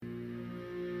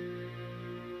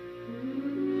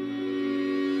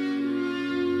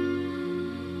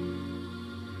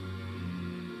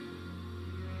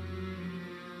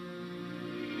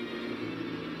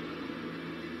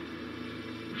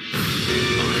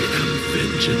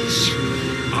vengeance.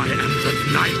 I am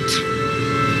the knight.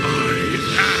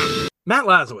 I am Matt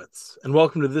Lazowitz, and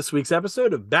welcome to this week's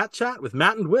episode of Bat Chat with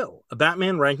Matt and Will, a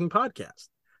Batman ranking podcast,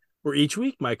 where each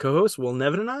week my co-hosts Will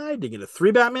Nevin and I dig into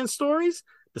 3 Batman stories,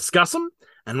 discuss them,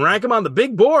 and rank them on the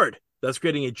big board, thus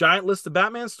creating a giant list of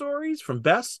Batman stories from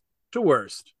best to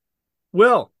worst.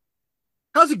 Will,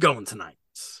 how's it going tonight?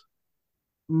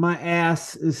 My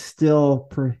ass is still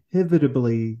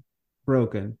prohibitively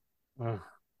broken,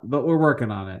 but we're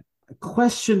working on it. A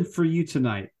question for you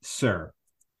tonight, sir.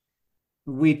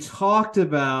 We talked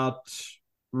about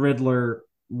Riddler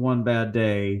One Bad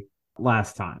Day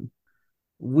last time.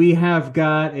 We have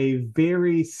got a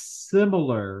very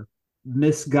similar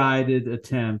misguided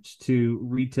attempt to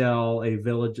retell a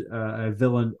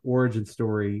villain origin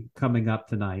story coming up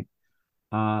tonight.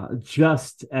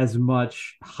 Just as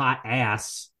much hot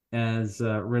ass as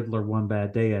Riddler One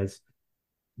Bad Day is.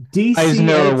 DC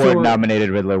Eisner Award nominated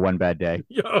Riddler One Bad Day.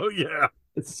 Oh, yeah.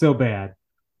 It's so bad.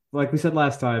 Like we said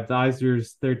last time, the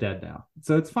Eisners, they're dead now.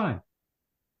 So it's fine.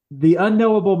 The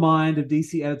unknowable mind of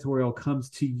DC editorial comes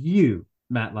to you,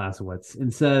 Matt Lazowitz,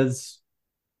 and says,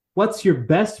 what's your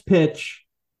best pitch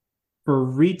for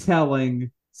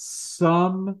retelling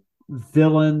some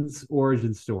villain's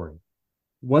origin story?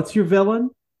 What's your villain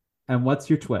and what's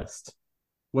your twist?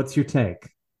 What's your take?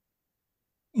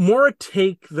 More a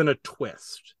take than a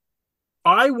twist.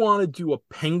 I want to do a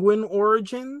Penguin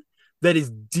origin that is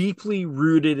deeply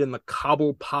rooted in the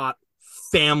Cobblepot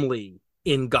family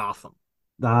in Gotham.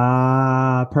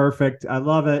 Ah, perfect. I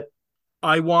love it.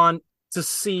 I want to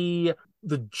see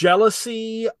the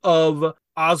jealousy of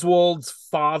Oswald's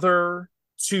father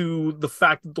to the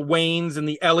fact that the Waynes and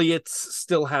the Elliots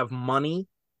still have money.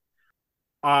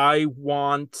 I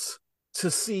want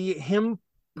to see him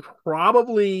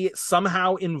probably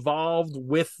somehow involved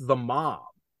with the mob.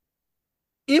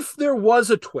 If there was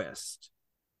a twist,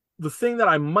 the thing that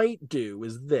I might do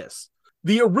is this.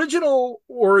 The original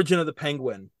origin of the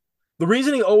Penguin, the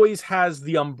reason he always has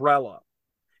the umbrella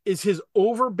is his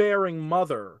overbearing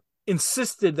mother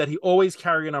insisted that he always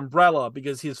carry an umbrella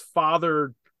because his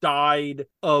father died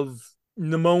of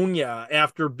pneumonia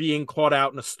after being caught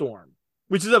out in a storm,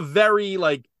 which is a very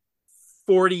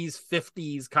 40s,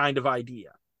 50s kind of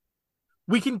idea.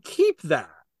 We can keep that,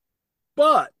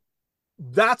 but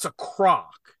that's a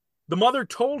crock. The mother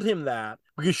told him that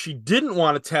because she didn't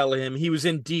want to tell him he was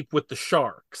in deep with the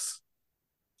sharks.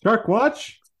 Shark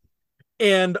Watch?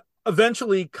 And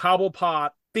eventually Cobblepot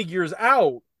figures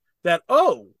out that,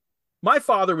 my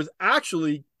father was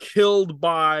actually killed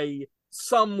by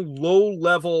some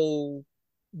low-level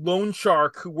loan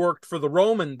shark who worked for the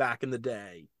Roman back in the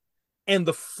day. And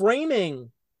the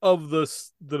framing of the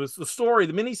story,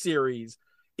 the miniseries,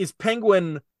 is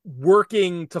Penguin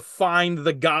working to find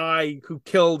the guy who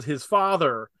killed his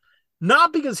father,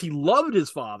 not because he loved his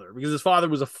father, because his father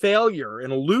was a failure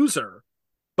and a loser,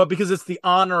 but because it's the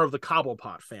honor of the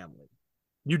Cobblepot family.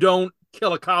 You don't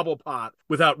kill a Cobblepot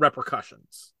without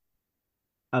repercussions.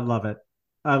 I love it.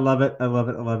 I love it. I love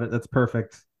it. I love it. That's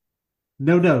perfect.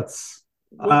 No notes.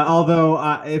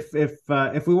 Although if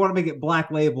we want to make it Black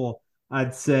Label,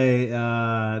 I'd say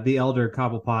the elder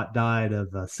Cobblepot died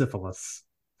of syphilis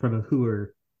from a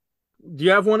hooer. Do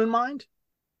you have one in mind?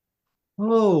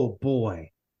 Oh,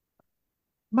 boy.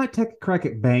 Might take a crack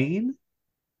at Bane.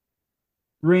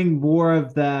 Bring more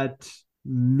of that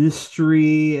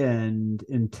mystery and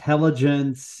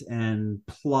intelligence and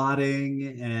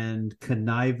plotting and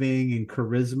conniving and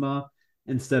charisma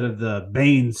instead of the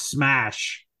Bane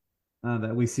smash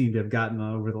that we seem to have gotten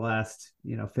over the last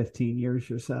 15 years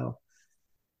or so.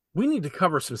 We need to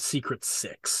cover some Secret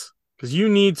Six, because you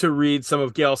need to read some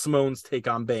of Gail Simone's take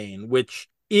on Bane, which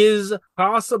is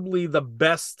possibly the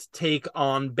best take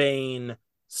on Bane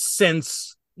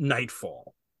since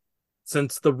Nightfall.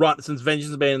 Since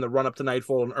Vengeance of Bane and the run up to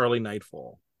Nightfall and early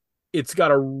Nightfall. It's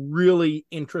got a really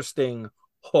interesting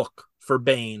hook for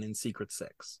Bane in Secret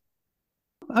Six.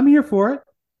 I'm here for it.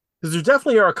 Because there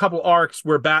definitely are a couple arcs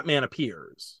where Batman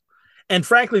appears. And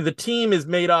frankly, the team is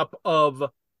made up of,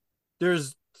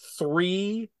 there's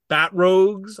 3 Bat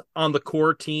Rogues on the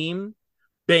core team,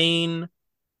 Bane,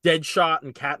 Deadshot,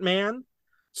 and Catman.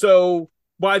 So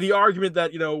by the argument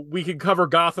that, we could cover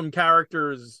Gotham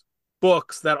characters'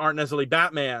 books that aren't necessarily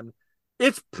Batman,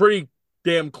 it's pretty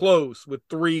damn close with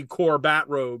 3 core Bat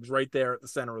Rogues right there at the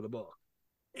center of the book.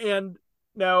 And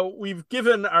now we've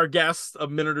given our guest a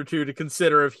minute or two to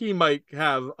consider if he might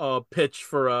have a pitch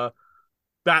for a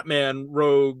Batman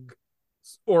Rogue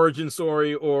origin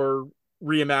story or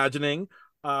reimagining.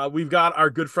 We've got our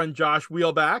good friend Josh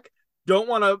Weil back. Don't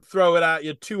want to throw it at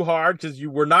you too hard because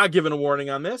you were not given a warning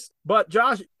on this. But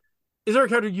Josh, is there a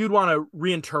character you'd want to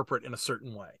reinterpret in a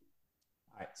certain way?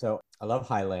 All right, so I love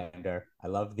Highlander. I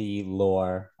love the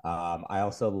lore. I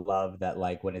also love that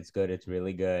like when it's good, it's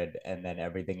really good, and then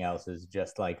everything else is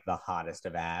just like the hottest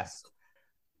of ass.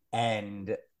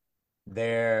 And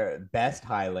their best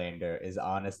Highlander is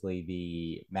honestly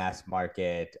the mass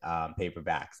market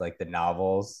paperbacks, like the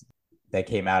novels that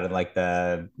came out in like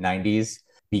the 90s,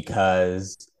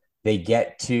 because they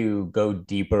get to go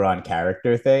deeper on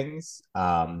character things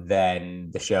than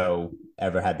the show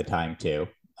ever had the time to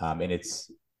in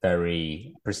its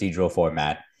very procedural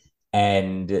format.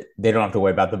 And they don't have to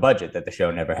worry about the budget that the show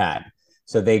never had.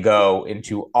 So they go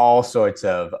into all sorts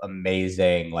of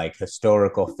amazing, like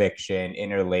historical fiction,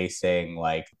 interlacing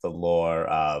like the lore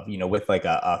of, with like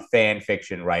a fan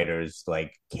fiction writer's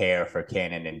like care for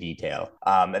canon and detail.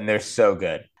 And they're so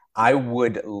good. I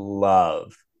would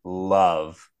love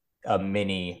a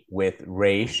mini with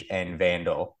Raish and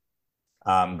Vandal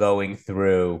going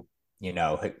through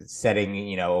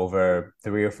setting, over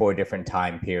 3 or 4 different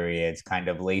time periods, kind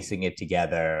of lacing it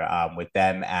together with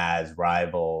them as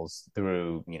rivals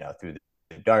through, through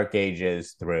the Dark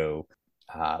Ages, through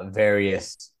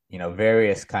various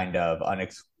kind of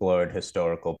unexplored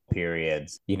historical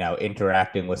periods,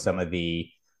 interacting with some of the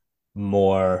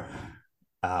more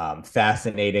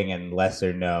fascinating and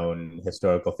lesser known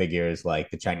historical figures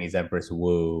like the Chinese Empress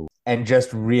Wu, and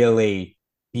just really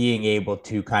being able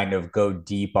to kind of go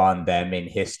deep on them in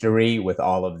history with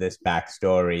all of this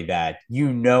backstory that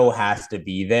has to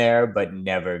be there but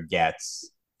never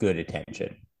gets good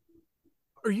attention.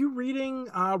 Are you reading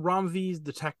Ram V's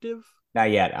Detective?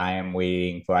 Not yet. I am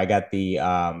waiting for. I got the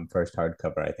first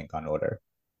hardcover, I think, on order.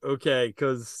 Okay,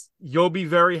 because you'll be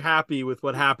very happy with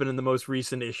what happened in the most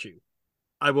recent issue.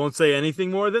 I won't say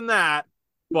anything more than that,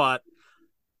 but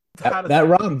that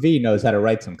Ram V knows how to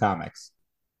write some comics.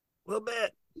 A little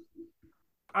bit.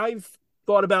 I've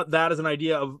thought about that as an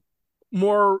idea of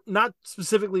more, not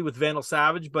specifically with Vandal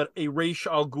Savage, but a Ra's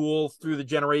al Ghul through the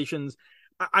generations.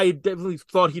 I definitely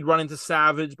thought he'd run into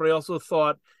Savage, but I also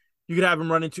thought you could have him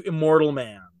run into Immortal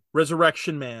Man,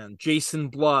 Resurrection Man, Jason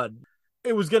Blood.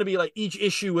 It was going to be like each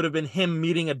issue would have been him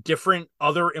meeting a different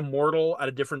other immortal at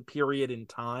a different period in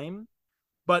time.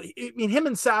 But I mean, him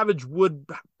and Savage would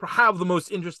have the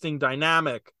most interesting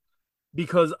dynamic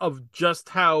because of just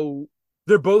how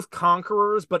they're both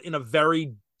conquerors, but in a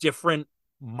very different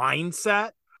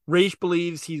mindset. Raish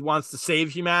believes he wants to save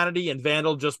humanity, and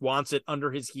Vandal just wants it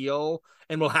under his heel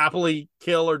and will happily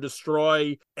kill or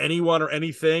destroy anyone or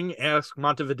anything. Ask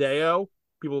Montevideo.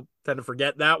 People tend to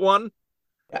forget that one.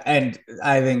 And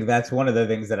I think that's one of the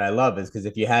things that I love is because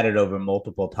if you had it over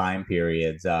multiple time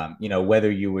periods, whether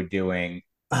you were doing,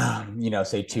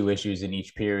 say 2 issues in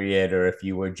each period, or if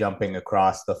you were jumping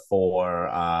across the 4,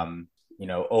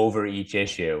 over each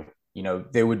issue,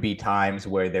 there would be times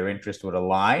where their interest would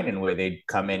align and where they'd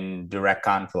come in direct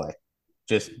conflict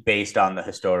just based on the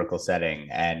historical setting.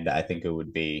 And I think it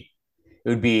would be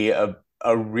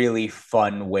a really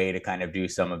fun way to kind of do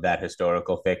some of that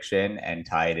historical fiction and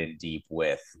tie it in deep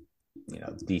with,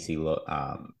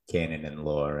 DC canon and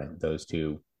lore and those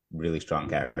 2 really strong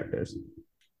characters.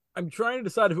 I'm trying to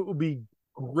decide if it would be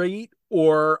great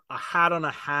or a hat on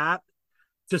a hat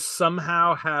to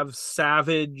somehow have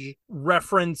Savage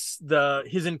reference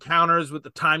his encounters with the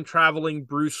time-traveling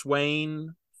Bruce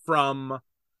Wayne from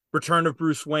Return of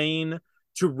Bruce Wayne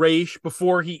to Raish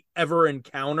before he ever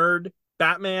encountered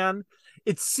Batman.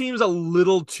 It seems a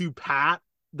little too pat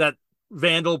that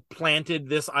Vandal planted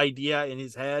this idea in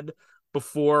his head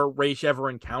before Raish ever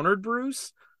encountered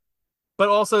Bruce, but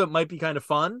also it might be kind of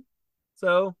fun.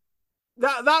 So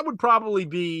that would probably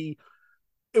be.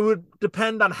 It would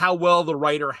depend on how well the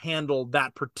writer handled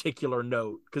that particular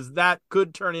note, because that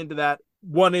could turn into that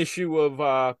one issue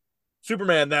of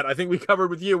Superman that I think we covered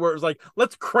with you, where it was like,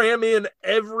 let's cram in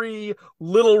every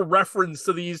little reference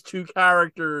to these 2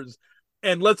 characters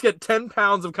and let's get 10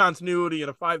 pounds of continuity in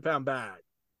a 5-pound bag.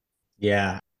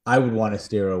 Yeah, I would want to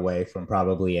steer away from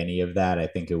probably any of that. I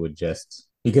think it would just,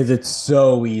 because it's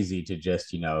so easy to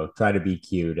just, try to be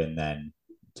cute and then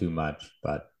too much,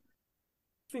 but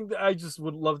I think that I just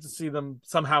would love to see them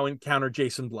somehow encounter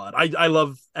Jason Blood. I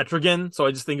love Etrigan, so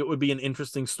I just think it would be an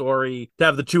interesting story to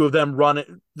have the 2 of them run it,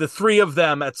 the 3 of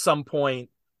them at some point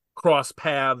cross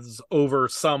paths over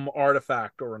some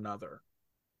artifact or another.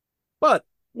 But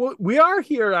we are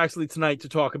here actually tonight to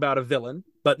talk about a villain,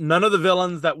 but none of the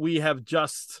villains that we have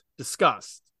just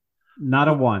discussed. Not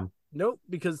a one. Nope,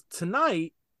 because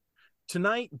tonight,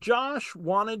 Josh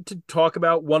wanted to talk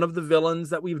about one of the villains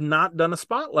that we've not done a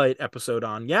spotlight episode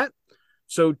on yet.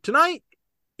 So tonight,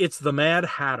 it's the Mad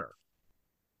Hatter.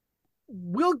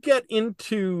 we'll get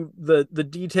into the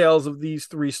details of these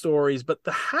three stories, but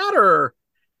the Hatter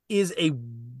is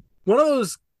one of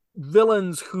those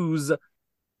villains whose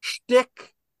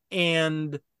shtick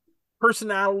and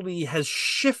personality has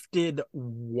shifted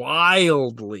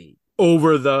wildly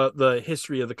over the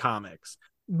history of the comics.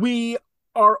 We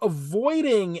are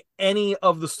avoiding any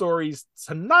of the stories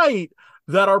tonight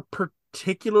that are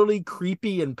particularly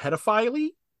creepy and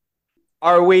pedophile-y.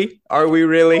 Are we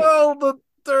really? Well, the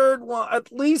third one,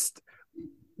 at least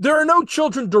there are no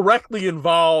children directly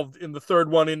involved in the third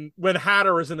one when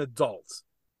Hatter is an adult.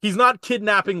 He's not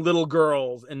kidnapping little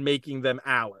girls and making them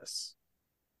Alice.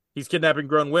 He's kidnapping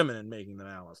grown women and making them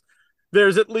Alice.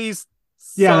 There's at least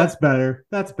that's better.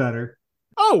 That's better.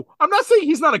 Oh, I'm not saying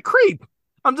he's not a creep.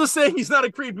 I'm just saying he's not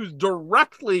a creep who's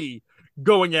directly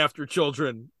going after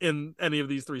children in any of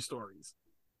these three stories.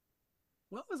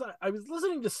 What was I was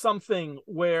listening to something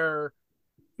where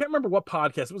I can't remember what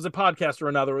podcast. It was a podcast or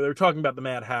another where they were talking about the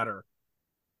Mad Hatter.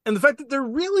 And the fact that there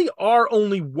really are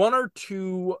only one or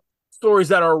two stories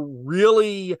that are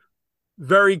really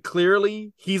very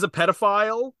clearly he's a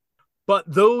pedophile, but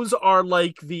those are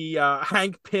like the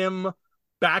Hank Pym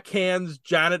backhands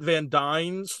Janet Van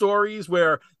Dyne stories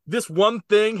where this one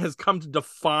thing has come to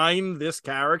define this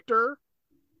character.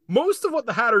 Most of what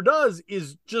the Hatter does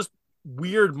is just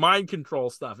weird mind control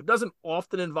stuff. It doesn't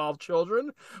often involve children,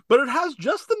 but it has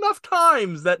just enough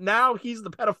times that now he's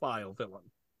the pedophile villain.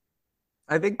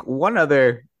 I think one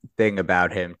other thing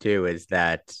about him too is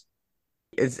that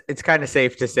it's kind of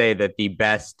safe to say that the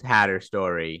best Hatter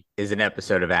story is an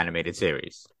episode of animated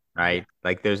series, right?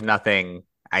 Like there's nothing,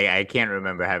 I can't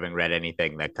remember having read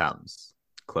anything that comes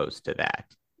close to that.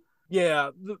 Yeah,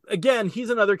 again, he's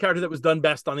another character that was done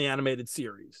best on the animated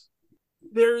series.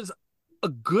 There's a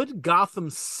good Gotham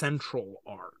Central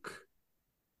arc.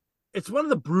 It's one of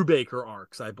the Brubaker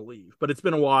arcs, I believe, but it's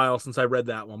been a while since I read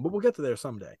that one, but we'll get to there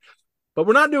someday. But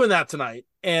we're not doing that tonight,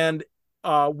 and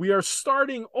we are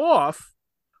starting off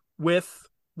with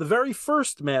the very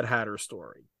first Mad Hatter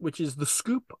story, which is The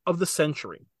Scoop of the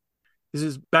Century. This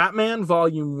is Batman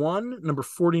Volume 1, number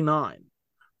 49.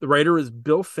 The writer is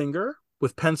Bill Finger,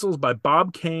 with pencils by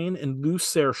Bob Kane and Lou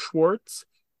Sayre Schwartz,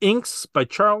 inks by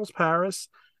Charles Paris.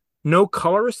 No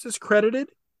colorist is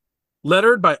credited.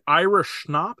 Lettered by Ira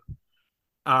Schnapp.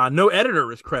 No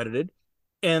editor is credited.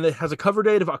 And it has a cover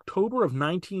date of October of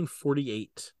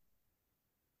 1948.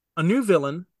 A new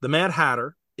villain, the Mad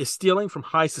Hatter, is stealing from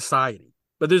high society.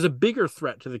 But there's a bigger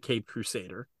threat to the Caped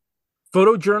Crusader.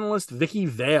 Photojournalist Vicky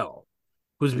Vale,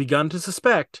 who has begun to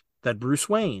suspect that Bruce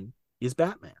Wayne is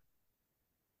Batman.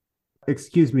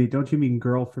 Excuse me, don't you mean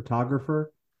girl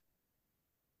photographer?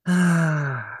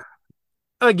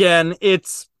 Again,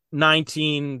 it's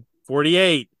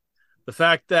 1948. The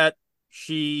fact that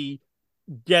she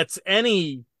gets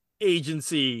any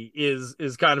agency is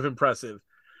kind of impressive.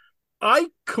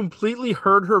 I completely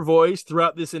heard her voice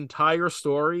throughout this entire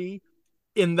story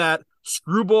in that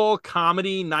screwball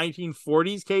comedy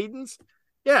 1940s cadence.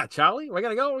 Yeah, Charlie, we're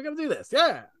going to go. We're going to do this.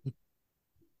 Yeah.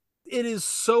 It is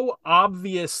so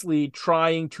obviously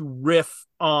trying to riff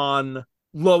on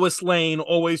Lois Lane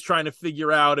always trying to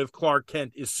figure out if Clark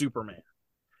Kent is Superman.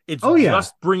 It's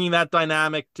just bringing that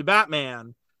dynamic to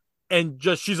Batman, and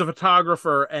just she's a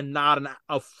photographer and not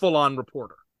a full-on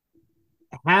reporter.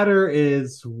 Hatter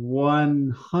is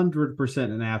 100%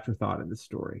 an afterthought in the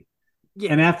story.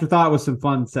 Yeah. An afterthought with some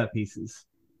fun set pieces.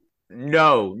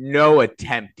 No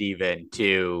attempt even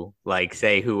to like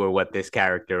say who or what this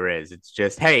character is. It's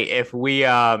just, hey, if we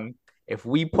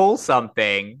pull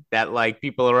something that like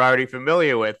people are already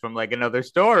familiar with from like another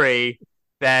story,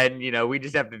 then we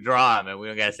just have to draw them and we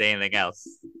don't gotta say anything else.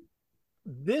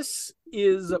 This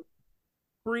is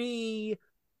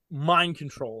pre-mind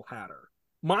control Hatter.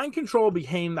 Mind control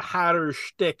became the Hatter's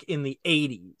shtick in the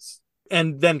 80s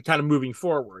and then kind of moving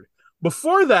forward.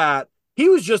 Before that, he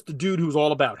was just the dude who was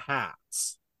all about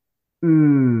hats.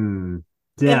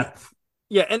 Depth.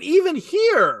 And even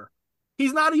here,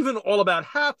 he's not even all about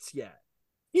hats yet.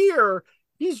 Here,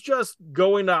 he's just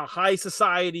going to high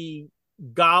society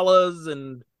galas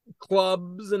and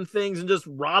clubs and things and just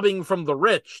robbing from the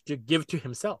rich to give to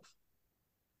himself.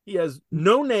 He has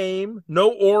no name,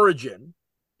 no origin.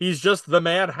 He's just the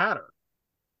Mad Hatter.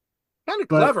 Kind of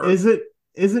clever.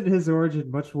 Isn't his origin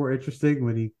much more interesting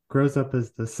when he grows up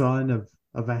as the son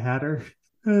of a hatter?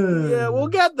 Yeah, we'll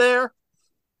get there.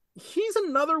 He's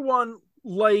another one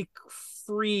like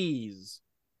Freeze,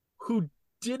 who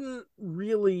didn't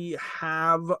really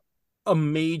have a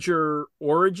major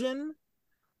origin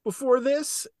before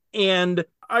this, and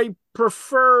I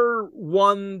prefer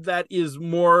one that is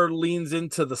more leans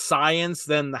into the science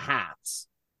than the hats.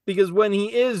 Because when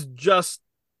he is just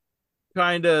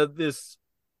kind of this,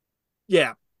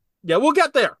 yeah, we'll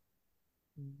get there.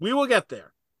 We will get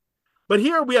there. But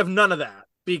here we have none of that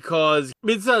because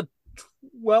it's a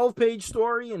 12-page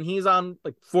story and he's on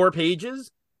like 4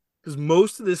 pages because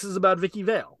most of this is about Vicky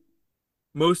Vale.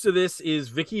 Most of this is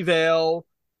Vicky Vale,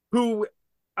 who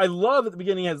I love at the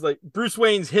beginning has like Bruce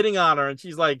Wayne's hitting on her and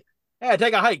she's like, "Hey,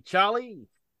 take a hike, Charlie.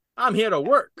 I'm here to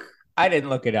work." I didn't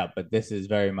look it up, but this is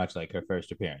very much like her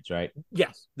first appearance, right?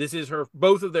 Yes, this is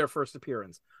both of their first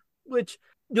appearance, which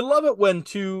you love it when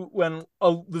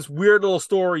this weird little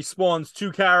story spawns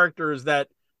 2 characters that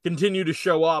continue to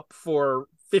show up for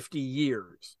 50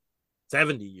 years,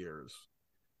 70 years.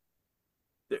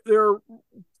 There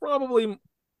probably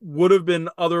would have been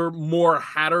other more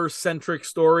Hatter-centric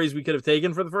stories we could have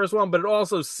taken for the first one, but it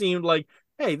also seemed like,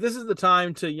 hey, this is the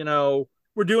time to,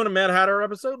 we're doing a Mad Hatter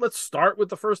episode. Let's start with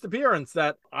the first appearance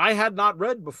that I had not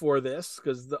read before this,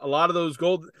 because a lot of those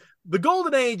the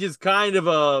Golden Age is kind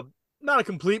of not a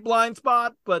complete blind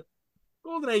spot, but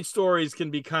Golden Age stories can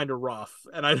be kind of rough,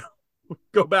 and I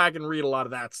go back and read a lot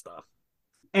of that stuff.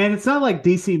 And it's not like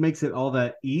DC makes it all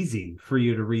that easy for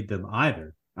you to read them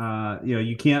either.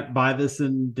 You can't buy this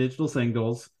in digital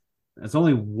singles. It's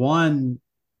only one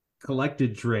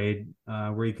collected trade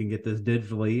where you can get this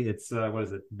digitally. It's what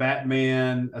is it?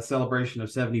 Batman: A Celebration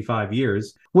of 75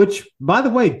 Years, which, by the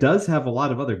way, does have a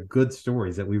lot of other good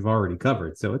stories that we've already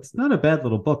covered. So it's not a bad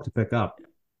little book to pick up.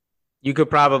 You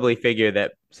could probably figure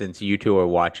that since you two are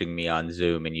watching me on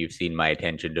Zoom and you've seen my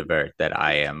attention divert, that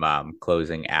I am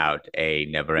closing out a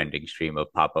never-ending stream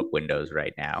of pop-up windows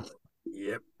right now.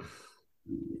 Yep.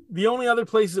 The only other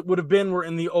places it would have been were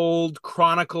in the old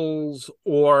Chronicles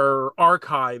or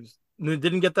Archives. And it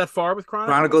didn't get that far with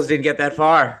Chronicles? Chronicles didn't get that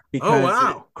far because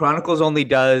wow. Chronicles only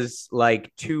does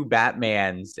like 2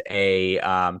 Batmans a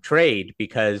trade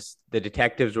because the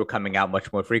detectives were coming out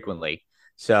much more frequently.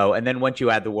 So, and then once you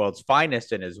add the World's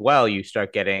Finest in as well, you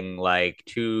start getting like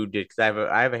 2, because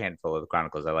I have a handful of the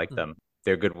Chronicles. I like them.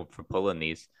 They're good for pulling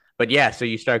these. But yeah, so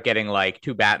you start getting like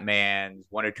 2 Batmans,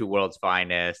 1 or 2 World's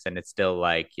Finest, and it's still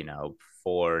like,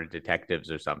 4 detectives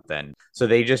or something. So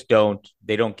they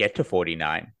don't get to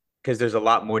 49 because there's a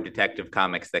lot more detective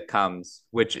comics that comes,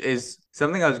 which is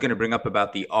something I was going to bring up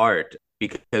about the art,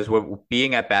 because we're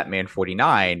being at Batman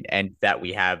 49 and that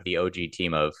we have the OG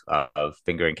team of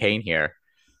Finger and Kane here.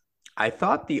 I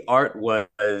thought the art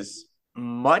was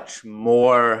much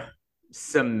more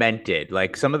cemented.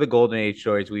 Like some of the Golden Age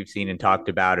stories we've seen and talked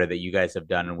about or that you guys have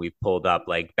done and we've pulled up,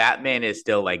 like Batman is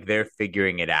still like they're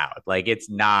figuring it out. Like it's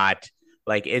not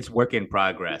like it's work in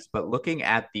progress. But looking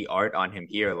at the art on him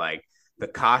here, like the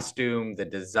costume, the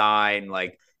design,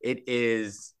 like it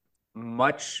is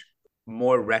much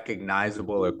more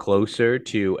recognizable or closer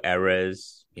to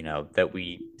eras that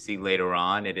we see later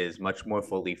on. It is much more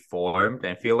fully formed.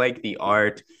 And I feel like the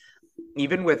art,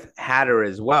 even with Hatter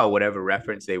as well, whatever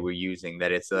reference they were using,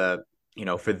 that it's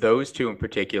for those 2 in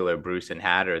particular, Bruce and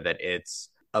Hatter, that it's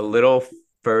a little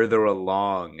further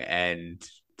along and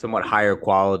somewhat higher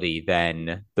quality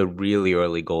than the really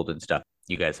early Golden stuff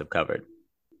you guys have covered.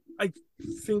 I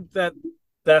think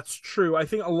that's true. I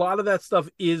think a lot of that stuff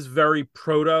is very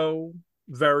proto,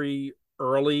 very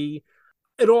early.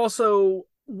 It also,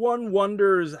 one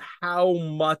wonders how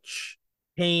much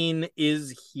Kane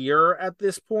is here at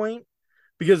this point,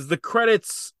 because the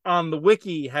credits on the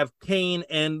wiki have Kane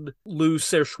and Lou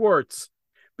Schwartz.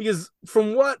 Because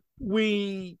from what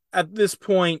we at this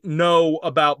point know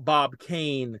about Bob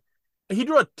Kane, he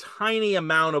drew a tiny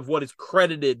amount of what is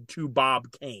credited to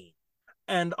Bob Kane.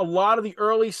 And a lot of the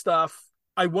early stuff,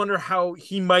 I wonder how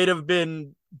he might have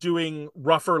been doing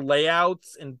rougher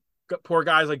layouts, and poor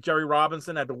guys like Jerry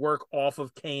Robinson had to work off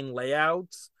of Kane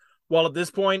layouts. While at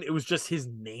this point, it was just his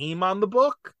name on the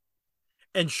book,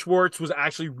 and Schwartz was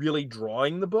actually really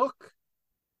drawing the book.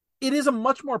 It is a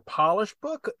much more polished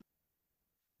book.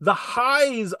 The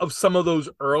highs of some of those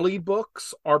early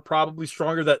books are probably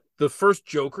stronger. That the first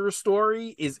Joker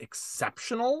story is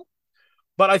exceptional,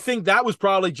 but I think that was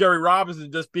probably Jerry Robinson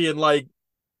just being like,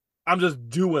 I'm just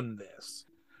doing this.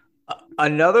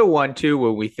 Another one too,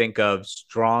 where we think of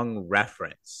strong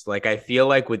reference. Like I feel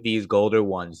like with these Golder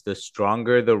ones, the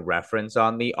stronger the reference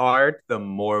on the art, the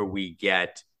more we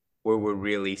get where we're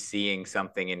really seeing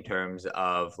something in terms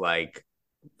of like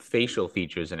facial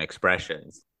features and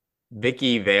expressions.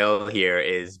 Vicky Vale here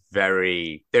is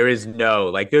there's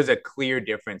a clear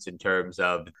difference in terms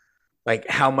of like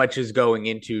how much is going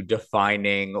into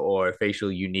defining or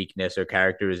facial uniqueness or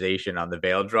characterization on the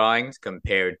Vale drawings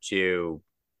compared to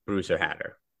Bruce or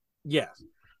Hatter. Yes.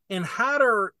 And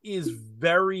Hatter is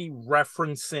very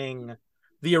referencing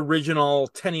the original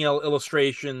Tenniel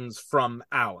illustrations from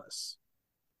Alice.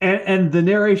 And the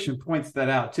narration points that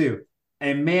out too.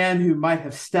 A man who might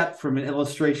have stepped from an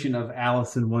illustration of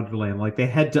Alice in Wonderland. Like they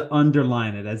had to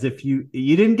underline it as if you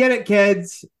didn't get it,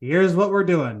 kids. Here's what we're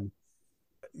doing.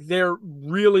 They're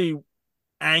really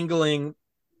angling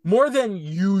more than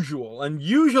usual. And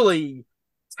usually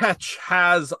Tetch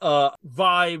has a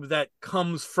vibe that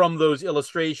comes from those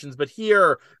illustrations. But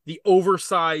here, the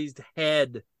oversized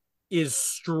head is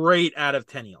straight out of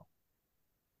Tenniel.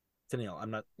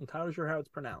 I'm not entirely sure how it's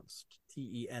pronounced.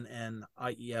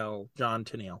 Tenniel, John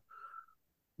Tenniel.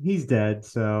 He's dead,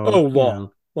 so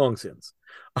long since.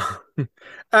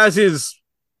 As is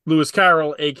Lewis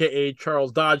Carroll, aka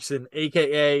Charles Dodgson,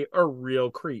 aka a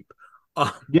real creep.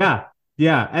 Yeah.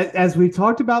 As we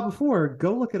talked about before,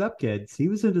 go look it up, kids. He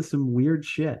was into some weird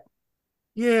shit.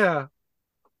 Yeah,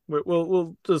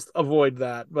 we'll just avoid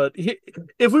that. But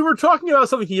if we were talking about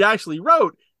something he actually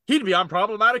wrote, he'd be on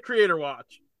Problematic Creator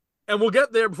Watch. And we'll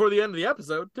get there before the end of the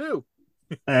episode, too.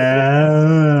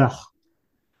 I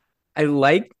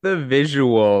like the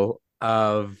visual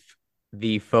of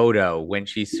the photo when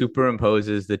she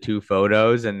superimposes the two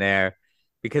photos in there.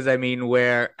 Because, I mean,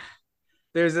 where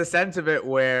there's a sense of it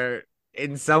where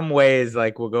in some ways,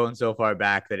 like, we're going so far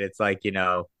back that it's like,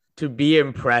 to be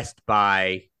impressed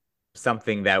by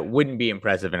something that wouldn't be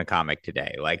impressive in a comic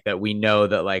today, like that we know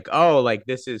that like, oh, like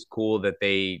this is cool that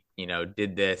they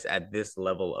did this at this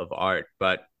level of art.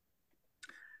 But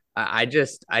I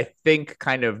think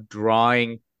kind of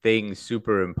drawing things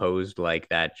superimposed like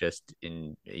that just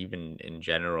even in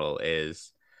general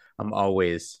is I'm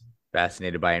always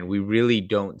fascinated by, and we really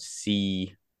don't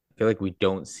see I feel like we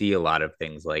don't see a lot of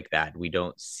things like that. We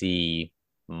don't see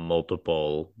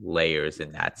multiple layers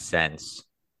in that sense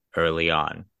early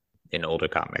on in older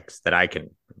comics that I can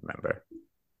remember.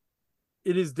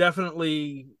 It is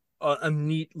definitely a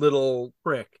neat little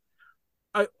trick.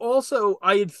 I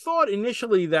had thought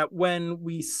initially that when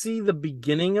we see the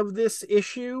beginning of this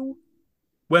issue,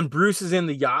 when Bruce is in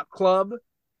the yacht club,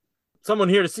 someone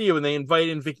here to see you, and they invite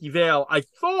in Vicky Vale, I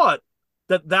thought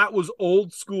that was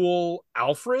old school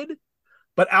Alfred,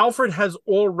 but Alfred has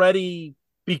already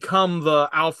become the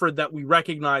Alfred that we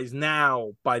recognize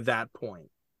now by that point.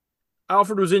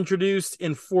 Alfred was introduced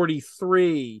in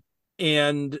 43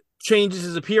 and changes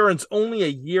his appearance only a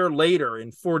year later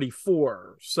in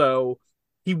 44. So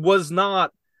he was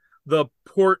not the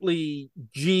portly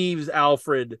Jeeves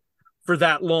Alfred for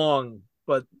that long,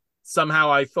 but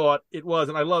somehow I thought it was.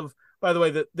 And I love, by the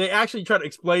way, that they actually try to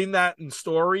explain that in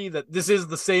story, that this is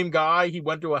the same guy. He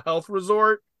went to a health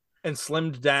resort and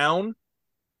slimmed down.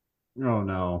 Oh,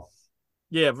 no.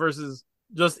 Yeah, versus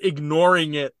just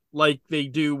ignoring it like they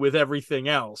do with everything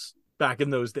else back in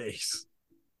those days.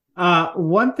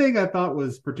 One thing I thought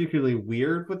was particularly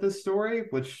weird with this story,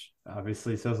 which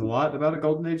obviously says a lot about a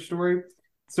Golden Age story.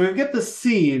 So we get the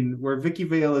scene where Vicky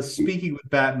Vale is speaking with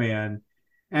Batman,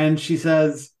 and she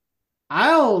says,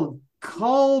 I'll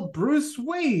call Bruce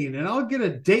Wayne and I'll get a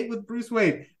date with Bruce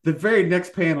Wayne. The very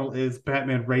next panel is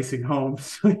Batman racing home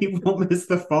so he won't miss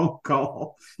the phone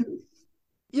call.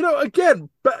 Again,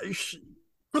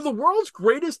 for the world's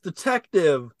greatest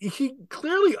detective, he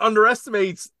clearly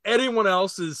underestimates anyone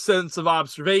else's sense of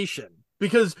observation,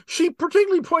 because she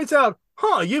particularly points out,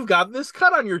 you've got this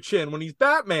cut on your chin when he's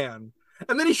Batman.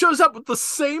 And then he shows up with the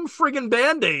same friggin'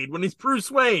 Band-Aid when he's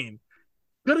Bruce Wayne.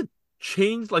 Could have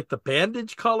changed like the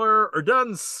bandage color or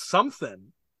done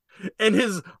something. And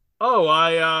his,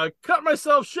 I cut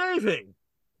myself shaving.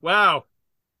 Wow.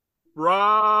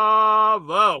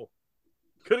 Bravo.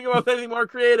 Couldn't go up with anything more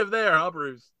creative there, huh,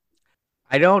 Bruce?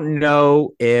 I don't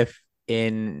know if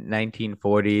in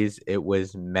 1940s it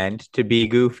was meant to be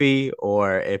goofy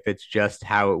or if it's just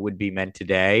how it would be meant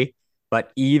today.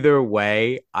 But either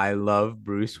way, I love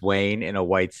Bruce Wayne in a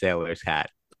white sailor's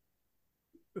hat.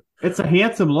 It's a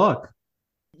handsome look.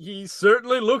 He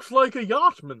certainly looks like a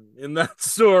yachtman in that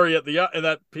story at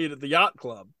the yacht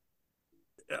club.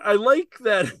 I like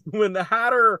that when the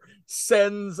Hatter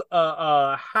sends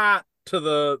a hat to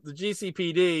the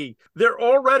GCPD, they're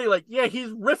already like, yeah, he's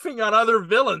riffing on other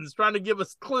villains, trying to give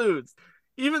us clues.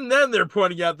 Even then, they're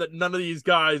pointing out that none of these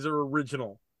guys are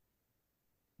original.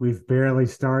 We've barely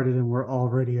started and we're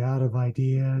already out of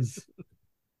ideas.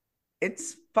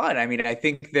 It's fun. I mean, I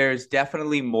think there's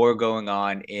definitely more going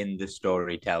on in the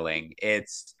storytelling.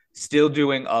 It's still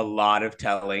doing a lot of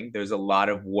telling. There's a lot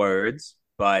of words,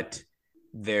 but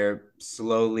they're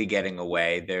slowly getting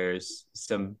away. There's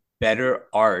some better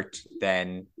art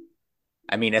than,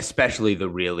 especially the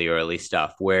really early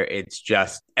stuff where it's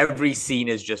just every scene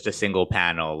is just a single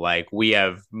panel. Like we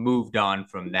have moved on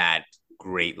from that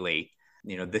greatly.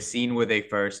 The scene where they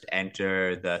first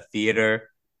enter the theater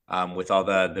with all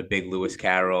the big Lewis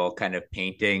Carroll kind of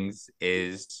paintings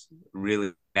is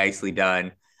really nicely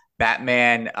done.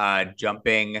 Batman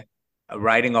jumping,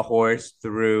 riding a horse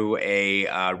through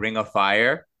a ring of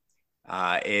fire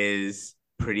is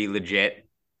pretty legit.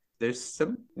 There's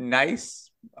some nice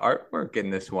artwork in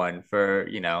this one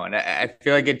and I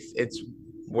feel like it's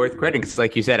worth crediting because,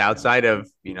 like you said, outside of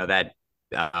that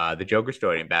the Joker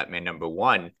story in Batman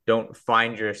 #1, don't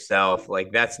find yourself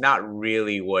like that's not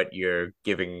really what you're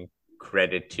giving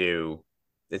credit to.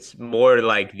 It's more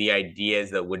like the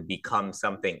ideas that would become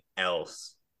something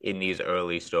else in these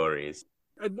early stories.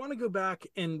 I'd want to go back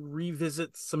and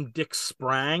revisit some Dick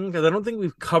Sprang because I don't think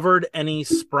we've covered any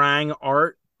Sprang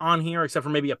art on here except for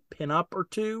maybe a pinup or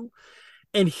two.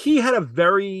 And he had a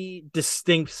very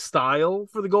distinct style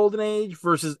for the Golden Age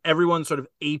versus everyone sort of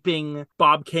aping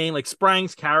Bob Kane. Like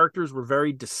Sprang's characters were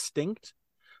very distinct.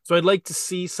 So I'd like to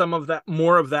see some of that,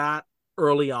 more of that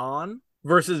early on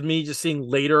versus me just seeing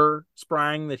later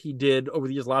Sprang that he did over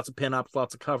the years. Lots of pinups,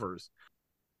 lots of covers.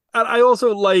 And I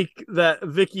also like that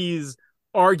Vicky's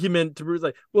argument to Bruce,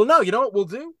 like, well, no, you know what we'll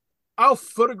do? I'll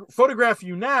photograph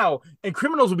you now, and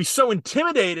criminals will be so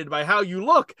intimidated by how you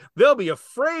look, they'll be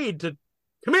afraid to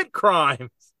commit crimes.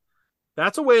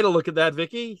 That's a way to look at that,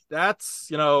 Vicky.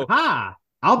 That's, I'll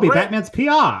be right. Batman's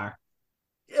PR.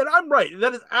 And I'm right.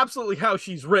 That is absolutely how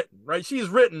she's written, right? She's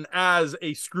written as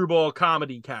a screwball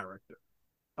comedy character.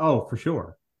 Oh, for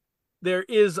sure. There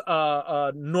is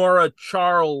a Nora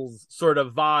Charles sort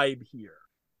of vibe here.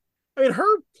 I mean,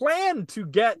 her plan to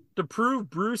prove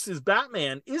Bruce is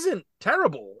Batman isn't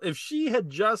terrible. If she had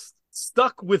just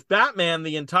stuck with Batman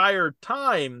the entire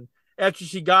time after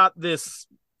she got this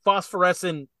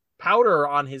phosphorescent powder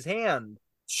on his hand,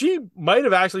 she might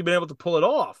have actually been able to pull it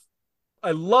off.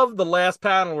 I love the last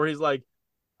panel where he's like,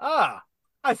 I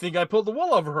think I pulled the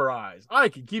wool over her eyes. I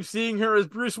can keep seeing her as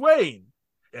Bruce Wayne.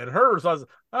 And her response,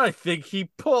 I think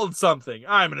he pulled something.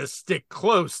 I'm going to stick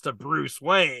close to Bruce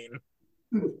Wayne.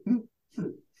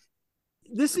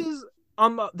 This is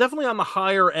definitely on the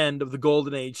higher end of the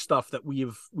Golden Age stuff that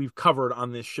we've covered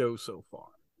on this show so far.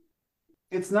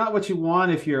 It's not what you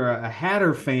want if you're a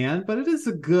Hatter fan, but it is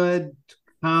a good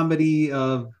comedy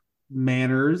of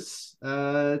manners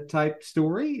type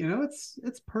story.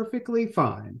 It's perfectly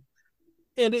fine.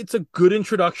 And it's a good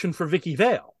introduction for Vicky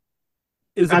Vale.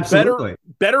 Is Absolutely. a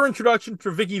better introduction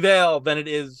for Vicky Vale than it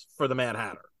is for the Mad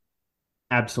Hatter.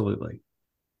 Absolutely.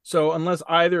 So unless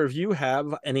either of you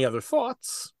have any other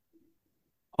thoughts,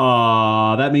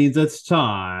 that means it's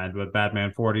time with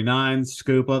Batman 49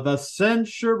 Scoop of the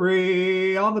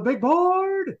Century on the big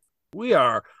board. We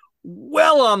are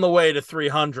well on the way to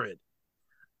 300.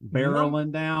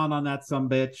 Barreling down on that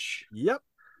sumbitch. Yep.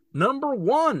 Number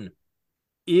 1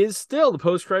 is still the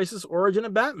post-crisis origin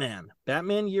of Batman.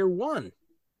 Batman Year 1.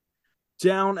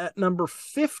 Down at number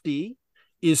 50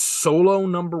 is Solo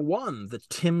 #1, the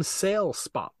Tim Sale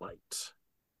spotlight.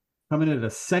 Coming in at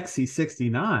a sexy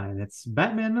 69, it's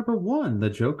Batman #1, The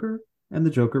Joker and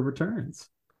The Joker Returns.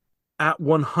 At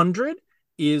 100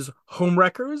 is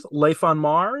Homewreckers, Life on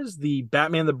Mars, the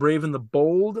Batman the Brave and the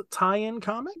Bold tie-in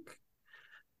comic.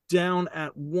 Down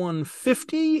at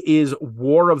 150 is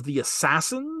War of the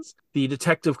Assassins, the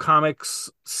Detective Comics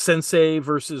Sensei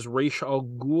versus Ra's al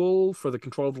Ghul for the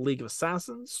Control of the League of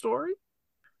Assassins story.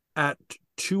 At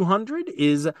 200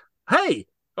 is,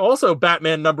 also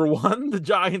Batman #1, The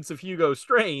Giants of Hugo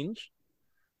Strange.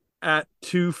 At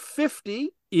 250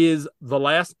 is The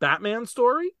Last Batman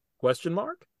Story, ?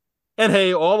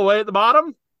 And all the way at the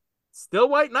bottom, still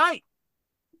White Knight.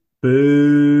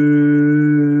 Boo!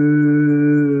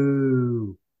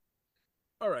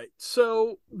 All right,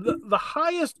 so the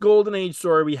highest Golden Age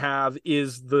story we have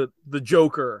is the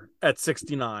Joker at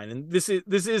 69, and this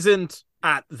isn't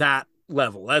at that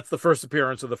level. That's the first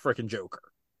appearance of the frickin' Joker.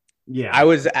 Yeah. I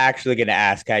was actually going to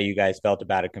ask how you guys felt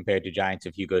about it compared to Giants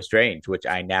of Hugo Strange, which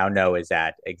I now know is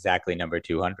at exactly number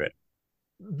 200.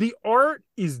 The art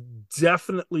is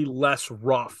definitely less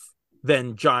rough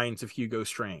than Giants of Hugo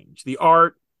Strange. The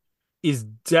art is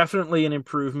definitely an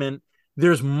improvement.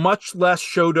 There's much less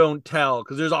show don't tell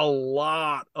because there's a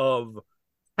lot of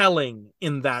telling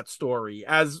in that story,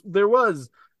 as there was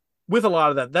with a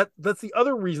lot of that's the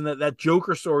other reason that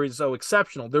Joker story is so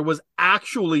exceptional. There was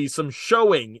actually some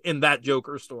showing in that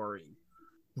Joker story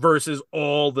versus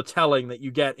all the telling that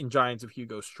you get in Giants of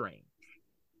Hugo Strange.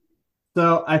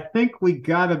 So I think we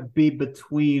got to be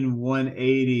between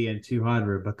 180 and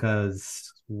 200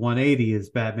 because 180 is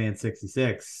Batman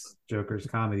 66, Joker's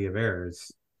Comedy of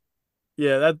Errors.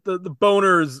 Yeah, that the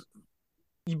boners,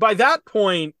 by that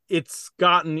point, it's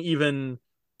gotten even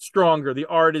stronger. The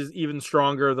art is even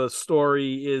stronger. The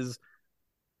story is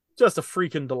just a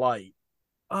freaking delight.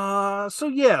 So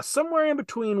yeah, somewhere in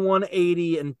between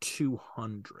 180 and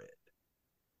 200.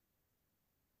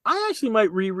 I actually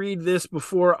might reread this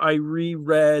before I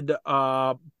reread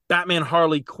Batman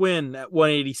Harley Quinn at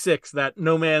 186, that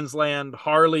No Man's Land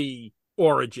Harley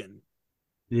origin.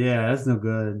 Yeah, that's no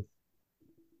good.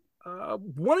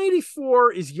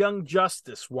 184 is Young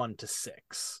Justice 1 to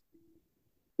 6.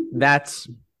 That's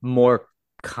more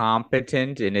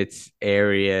competent in its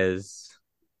areas.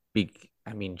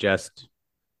 Just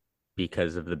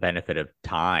because of the benefit of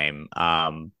time,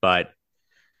 but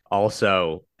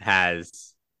also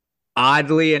has,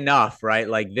 oddly enough, right?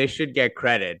 Like, this should get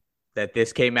credit that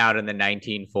this came out in the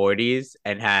 1940s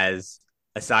and has,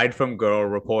 aside from Girl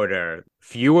Reporter,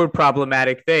 fewer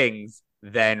problematic things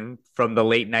than from the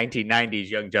late 1990s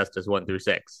Young Justice 1 through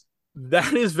 6.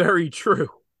 That is very true.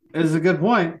 It's a good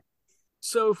point.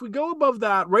 So if we go above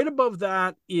that, right above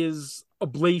that is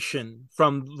Ablation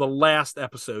from the last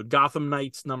episode, Gotham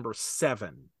Knights number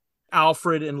 7,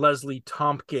 Alfred and Leslie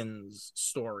Tompkins'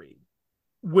 story,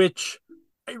 which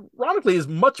ironically is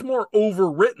much more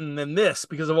overwritten than this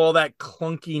because of all that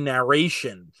clunky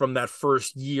narration from that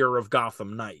first year of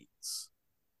Gotham Knights.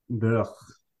 Ugh.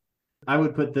 I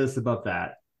would put this above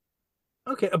that.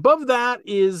 Okay, above that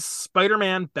is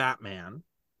Spider-Man Batman.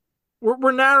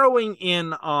 We're narrowing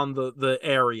in on the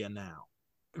area now.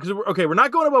 Because we're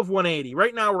not going above 180.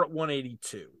 Right now we're at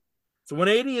 182. So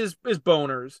 180 is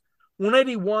boners.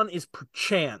 181 is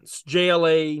Perchance,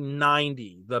 JLA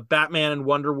 90, the Batman and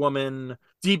Wonder Woman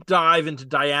deep dive into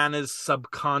Diana's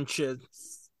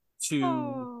subconscious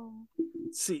to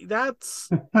see. That's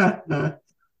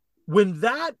when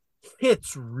that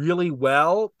hits really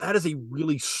well, that is a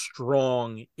really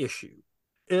strong issue.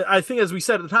 I think, as we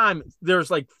said at the time, there's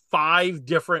like 5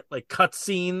 different like cut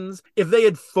scenes. If they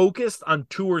had focused on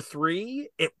 2 or 3,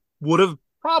 it would have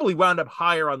probably wound up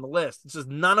higher on the list. It's just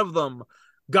none of them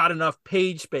got enough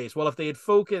page space. Well, if they had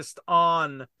focused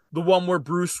on the one where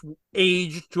Bruce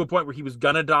aged to a point where he was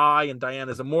gonna die and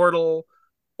Diana's immortal,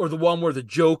 or the one where the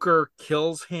Joker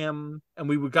kills him and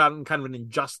we would gotten kind of an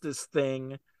injustice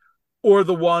thing, or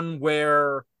the one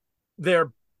where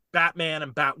they're Batman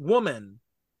and Batwoman,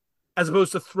 as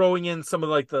opposed to throwing in some of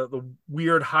like the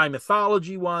weird high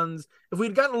mythology ones. If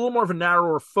we'd gotten a little more of a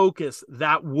narrower focus,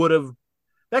 that could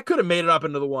have made it up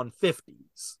into the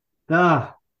 150s.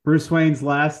 Bruce Wayne's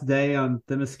last day on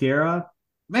Themyscira.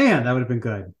 Man, that would have been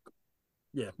good.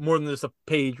 Yeah, more than just a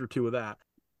page or 2 of that.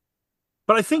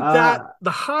 But I think that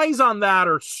the highs on that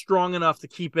are strong enough to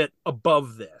keep it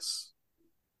above this.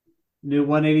 New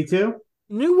 182?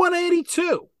 New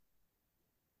 182.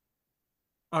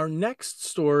 Our next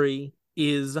story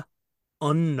is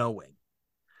Unknowing.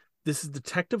 This is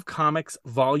Detective Comics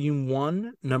Volume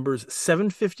 1, numbers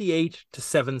 758 to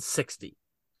 760.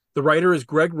 The writer is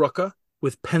Greg Rucka,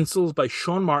 with pencils by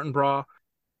Sean Martinbraugh,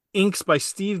 inks by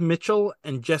Steve Mitchell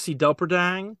and Jesse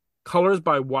Delperdang, colors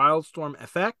by Wildstorm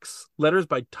FX, letters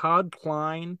by Todd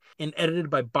Klein, and edited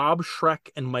by Bob Schreck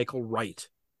and Michael Wright.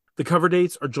 The cover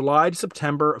dates are July to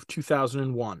September of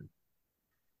 2001.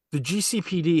 The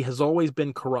GCPD has always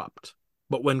been corrupt,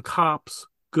 but when cops,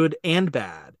 good and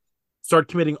bad, start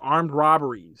committing armed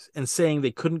robberies and saying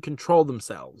they couldn't control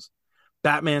themselves,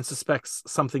 Batman suspects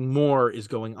something more is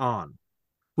going on.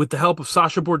 With the help of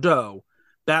Sacha Bordeaux,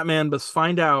 Batman must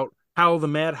find out how the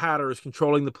Mad Hatter is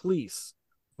controlling the police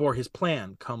before his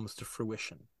plan comes to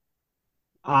fruition.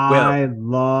 I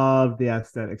love the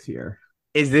aesthetics here.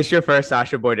 Is this your first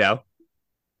Sacha Bordeaux?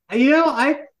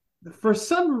 For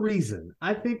some reason,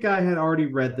 I think I had already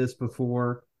read this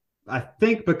before. I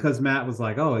think because Matt was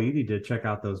like, "Oh, you need to check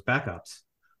out those backups."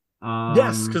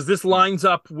 Yes, because this lines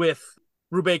up with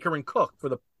Brubaker and Cook for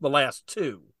the last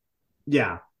 2.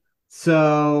 Yeah.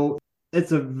 So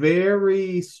it's a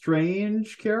very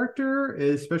strange character,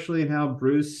 especially in how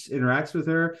Bruce interacts with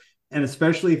her. And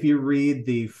especially if you read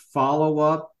the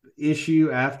follow-up issue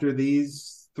after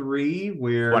these 3,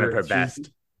 where one of her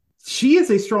best. She is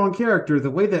a strong character.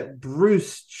 The way that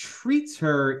Bruce treats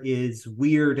her is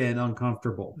weird and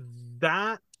uncomfortable.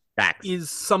 That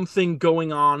is something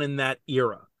going on in that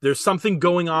era. There's something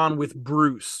going on with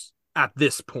Bruce at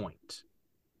this point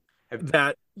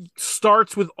that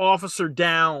starts with Officer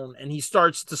Down, and he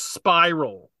starts to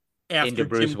spiral after into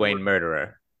Bruce Wayne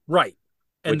Murderer. Right.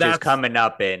 And which is coming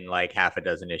up in like half a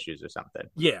dozen issues or something.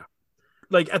 Yeah.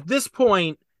 Like at this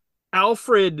point,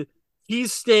 Alfred,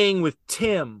 he's staying with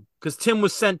Tim because Tim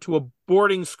was sent to a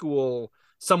boarding school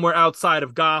somewhere outside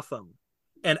of Gotham.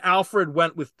 And Alfred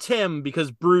went with Tim because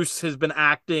Bruce has been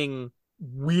acting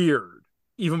weird,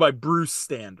 even by Bruce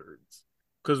standards.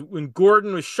 Because when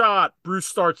Gordon was shot, Bruce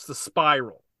starts the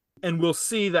spiral. And we'll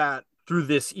see that through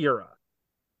this era.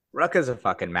 Rucka's a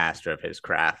fucking master of his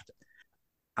craft.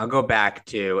 I'll go back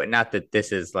to, and not that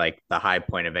this is like the high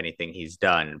point of anything he's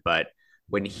done, but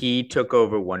when he took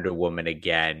over Wonder Woman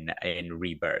again in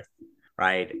Rebirth,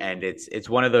 right? And it's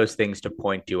one of those things to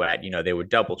point to at, they were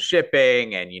double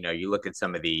shipping, and you look at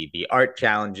some of the art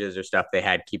challenges or stuff they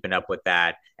had keeping up with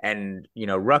that. And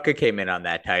Rucka came in on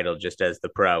that title just as the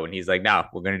pro, and he's like, no,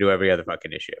 we're gonna do every other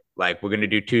fucking issue. Like, we're gonna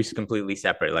do two completely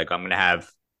separate. Like, I'm gonna have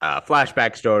a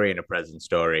flashback story and a present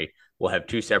story. We'll have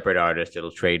two separate artists.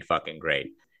 It'll trade fucking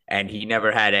great. And he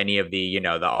never had any of the,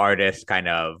 the artists kind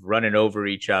of running over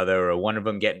each other or one of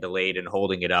them getting delayed and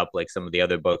holding it up like some of the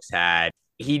other books had.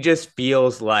 He just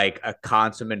feels like a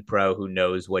consummate pro who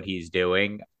knows what he's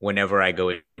doing. Whenever I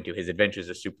go into his Adventures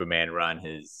of Superman run,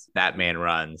 his Batman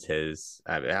runs,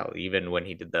 even when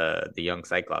he did the Young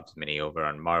Cyclops mini over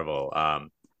on Marvel,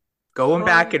 going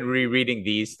back and rereading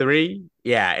these three,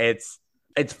 yeah, it's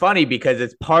funny because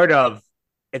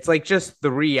it's like just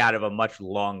three out of a much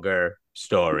longer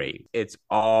story. It's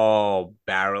all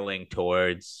barreling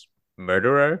towards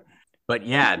murderer. But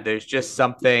yeah, there's just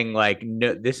something like,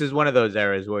 no, this is one of those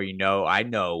eras where, I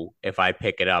know if I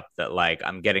pick it up that like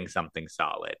I'm getting something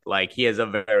solid. Like, he has a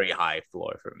very high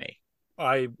floor for me.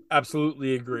 I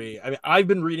absolutely agree. I mean, I've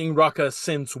been reading Rucka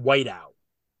since Whiteout.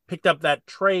 Picked up that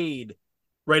trade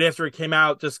right after it came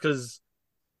out just because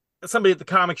somebody at the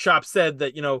comic shop said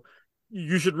that,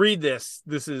 you should read this.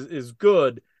 This is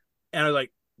good. And I was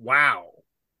like, wow.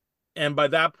 And by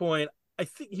that point, I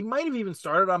think he might have even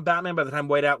started on Batman by the time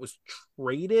Whiteout was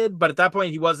traded. But at that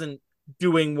point, he wasn't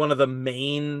doing one of the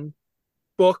main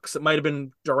books. It might have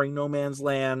been during No Man's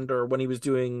Land or when he was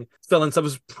doing fill-in stuff. It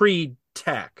was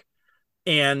pre-tech.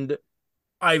 And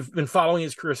I've been following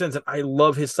his career since, and I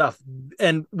love his stuff.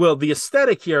 And, well, the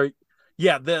aesthetic here,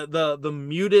 yeah, the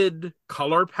muted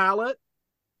color palette,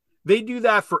 they do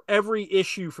that for every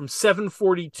issue from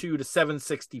 742 to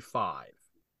 765.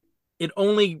 It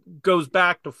only goes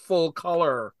back to full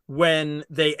color when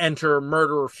they enter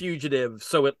Murderer Fugitive.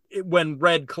 So it when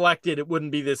Red collected, it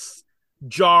wouldn't be this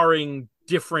jarring,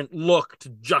 different look to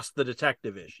just the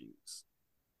detective issues.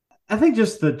 I think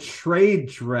just the trade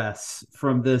dress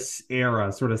from this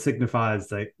era sort of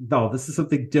signifies like, no, this is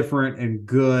something different and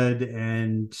good.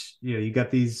 And, you got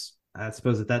these, I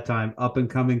suppose at that time, up and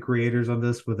coming creators on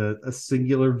this with a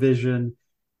singular vision.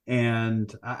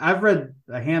 And I've read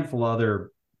a handful of other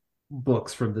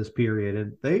books from this period,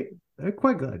 and they're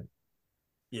quite good.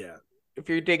 Yeah. If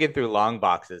you're digging through long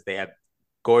boxes, they have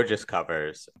gorgeous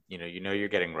covers. You're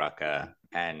getting Rucka.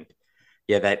 And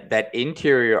yeah, that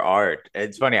interior art.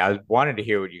 It's funny. I wanted to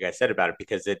hear what you guys said about it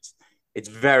because it's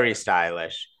very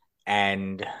stylish.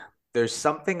 And there's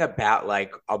something about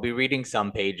like, I'll be reading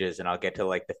some pages and I'll get to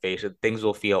like the facial things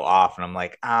will feel off. And I'm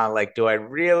like, like, do I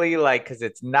really like, cause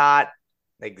it's not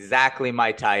exactly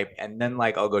my type. And then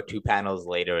like, I'll go two panels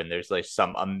later and there's like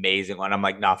some amazing one. I'm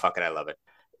like, nah, fuck it. I love it.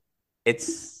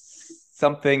 It's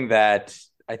something that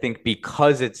I think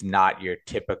because it's not your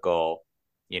typical,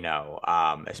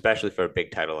 especially for a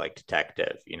big title like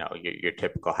Detective, your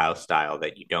typical house style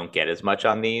that you don't get as much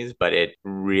on these, but it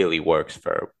really works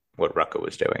for what Rucka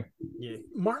was doing. Yeah,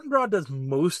 Martin Broad does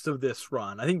most of this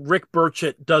run. I think Rick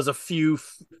Burchett does a few.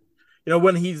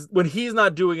 When he's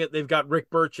not doing it, they've got Rick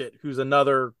Burchett, who's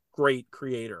another great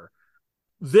creator.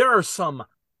 There are some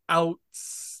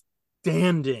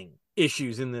outstanding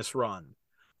issues in this run.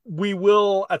 We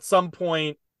will at some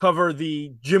point cover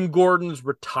the Jim Gordon's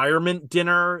retirement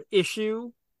dinner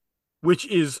issue, which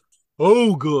is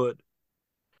so good.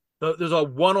 There's a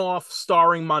one-off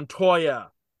starring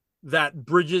Montoya that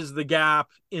bridges the gap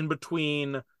in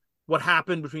between what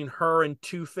happened between her and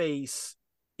Two-Face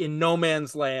in No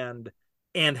Man's Land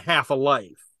and Half a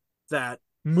Life, that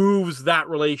moves that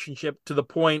relationship to the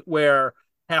point where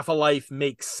Half a Life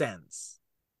makes sense.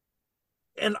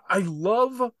 And I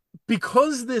love,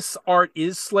 because this art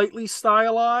is slightly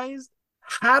stylized,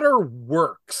 Hatter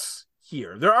works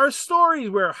here. There are stories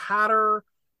where Hatter,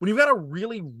 when you've got a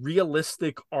really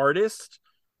realistic artist,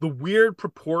 the weird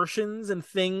proportions and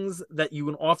things that you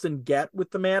can often get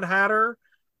with the Mad Hatter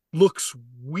looks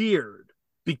weird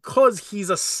because he's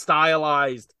a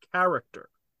stylized character.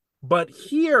 But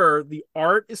here, the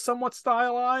art is somewhat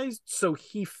stylized, so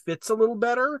he fits a little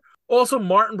better. Also,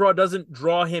 Martin Broad doesn't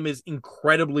draw him as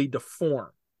incredibly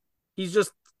deformed. He's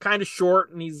just kind of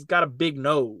short and he's got a big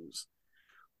nose.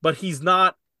 But he's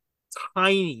not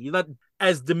tiny. He's not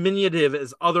as diminutive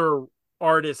as other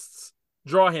artists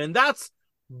draw him. And that's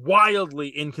wildly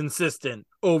inconsistent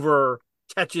over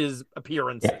catches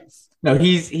appearances. No,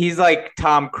 he's like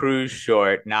Tom Cruise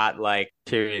short, not like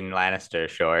Tyrion Lannister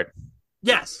short.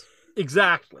 Yes,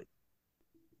 exactly.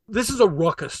 This is a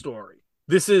Rucka story.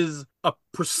 This is a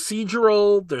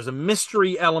procedural. There's a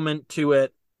mystery element to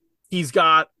it. He's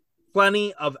got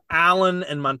plenty of Allen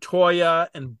and Montoya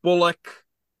and Bullock,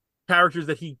 characters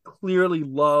that he clearly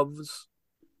loves,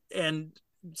 and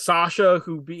Sasha,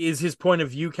 who is his point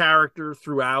of view character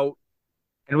throughout.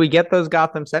 And we get those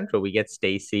Gotham Central. We get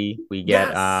Stacy. We get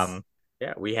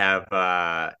Yes. we have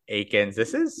Akins.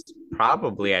 This is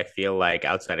probably, I feel like,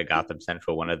 outside of Gotham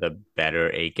Central, one of the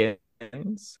better Akins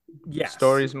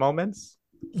stories moments.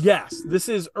 Yes, this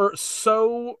is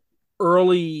so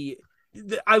early.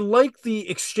 I like the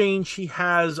exchange he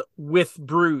has with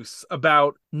Bruce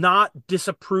about not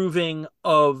disapproving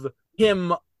of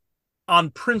him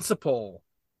on principle,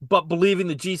 but believing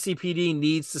the GCPD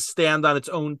needs to stand on its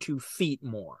own 2 feet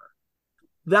more.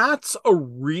 That's a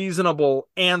reasonable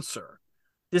answer.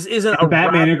 This isn't and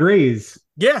Batman agrees.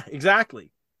 Yeah,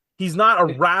 exactly. He's not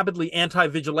a rabidly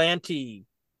anti-vigilante.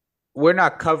 We're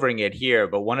not covering it here,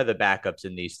 but one of the backups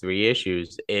in these 3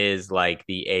 issues is like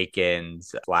the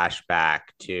Akins flashback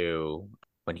to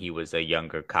when he was a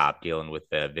younger cop dealing with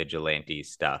the vigilante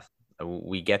stuff.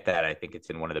 We get that. I think it's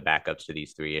in one of the backups to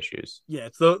these 3 issues. Yeah,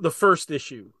 it's the first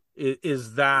issue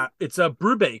is that it's a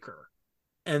Brubaker.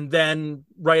 And then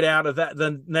right out of that,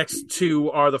 the next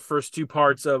 2 are the first 2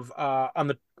 parts of On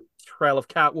the Trail of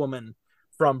Catwoman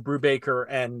from Brubaker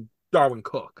and Darwin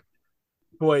Cook.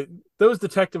 Boy, those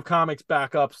Detective Comics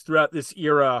backups throughout this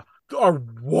era are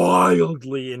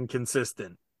wildly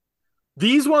inconsistent.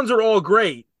 These ones are all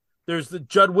great. There's the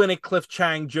Judd Winnick, Cliff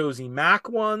Chang, Josie Mack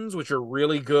ones, which are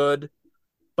really good.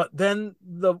 But then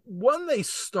the one they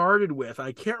started with,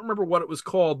 I can't remember what it was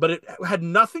called, but it had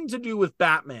nothing to do with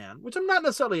Batman, which I'm not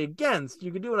necessarily against.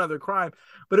 You could do another crime,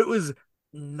 but it was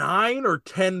 9 or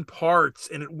 10 parts,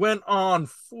 and it went on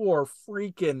for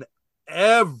freaking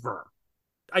ever.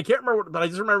 I can't remember, but I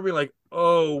just remember being like,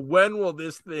 oh, when will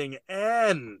this thing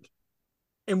end?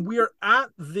 And we're at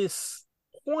this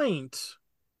point.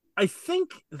 I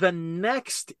think the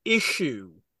next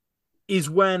issue is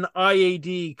when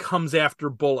IAD comes after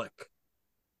Bullock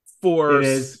for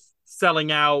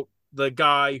selling out the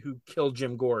guy who killed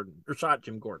Jim Gordon or shot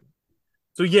Jim Gordon.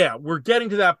 So yeah, we're getting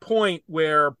to that point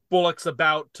where Bullock's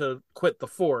about to quit the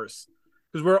force,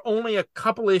 because we're only a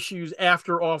couple issues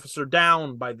after Officer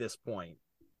Down by this point.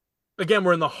 Again,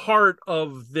 we're in the heart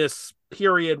of this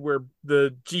period where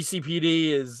the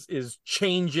GCPD is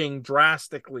changing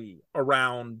drastically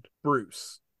around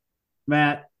Bruce.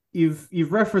 Matt, you've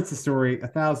referenced the story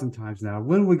 1,000 times now.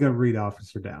 When are we going to read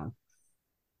Officer Down?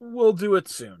 We'll do it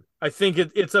soon. I think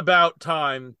it's about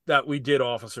time that we did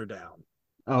Officer Down.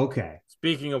 Okay.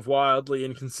 Speaking of wildly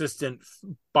inconsistent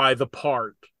by the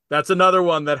part, that's another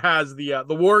one that has the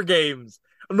war games.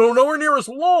 Nowhere near as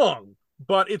long,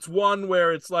 but it's one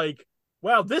where it's like,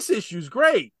 wow, this issue's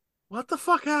great. What the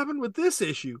fuck happened with this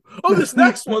issue? Oh, this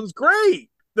next one's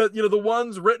great. The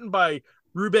ones written by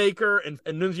Brubaker and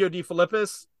Nunzio De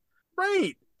Filippis,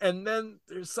 great. And then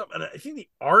there's some, and I think the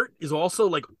art is also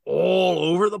like all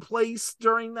over the place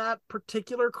during that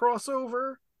particular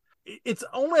crossover. It's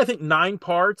only, I think, 9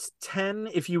 parts, 10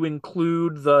 if you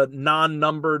include the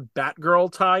non-numbered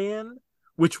Batgirl tie-in,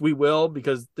 which we will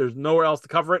because there's nowhere else to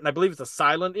cover it. And I believe it's a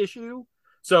silent issue,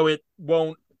 so it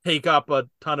won't take up a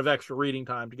ton of extra reading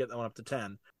time to get that one up to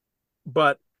 10.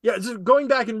 But yeah, just going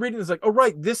back and reading, it's like, oh,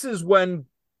 right, this is when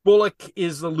Bullock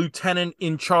is the lieutenant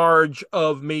in charge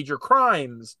of major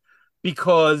crimes,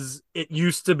 because it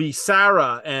used to be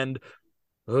Sarah and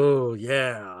oh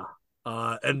yeah,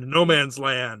 and No Man's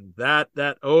Land. That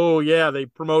oh yeah, they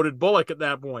promoted Bullock at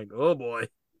that point. Oh boy.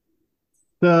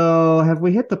 So have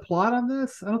we hit the plot on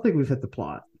this? I don't think we've hit the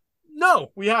plot.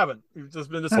 No, we haven't. We've just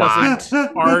been discussing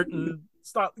art and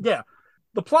stuff. Yeah,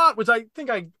 the plot, which I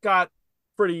think I got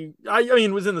pretty. I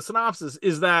mean, was in the synopsis,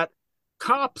 is that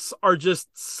cops are just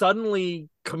suddenly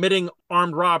committing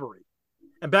armed robbery,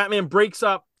 and Batman breaks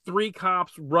up 3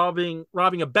 cops robbing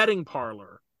a betting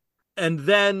parlor, and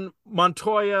then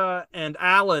Montoya and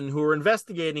Allen, who are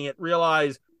investigating it,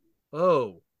 realize,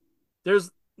 oh,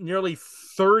 there's nearly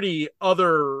 30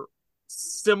 other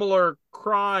similar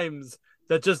crimes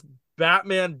that just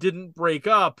Batman didn't break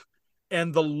up,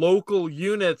 and the local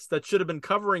units that should have been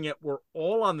covering it were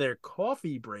all on their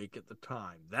coffee break at the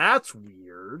time. That's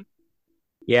weird.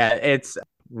 Yeah, it's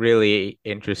really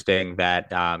interesting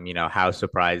that, how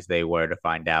surprised they were to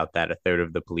find out that a third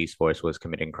of the police force was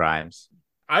committing crimes.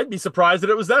 I'd be surprised that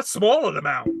it was that small an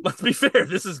amount. Let's be fair.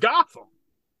 This is Gotham.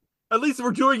 At least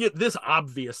we're doing it this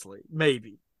obviously,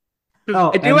 maybe.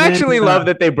 Oh, I do actually love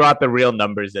that they brought the real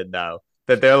numbers in, though.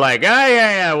 That they're like, oh,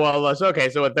 yeah, well, okay,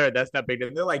 so a third, that's not big.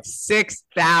 And they're like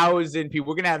 6,000 people.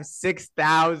 We're going to have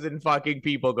 6,000 fucking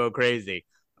people go crazy.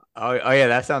 Oh, yeah,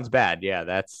 that sounds bad. Yeah,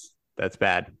 that's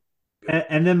bad.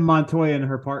 And then Montoya and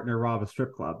her partner rob a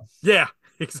strip club. Yeah,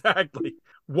 exactly.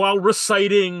 While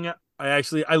reciting, I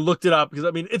looked it up because I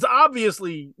mean it's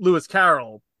obviously Lewis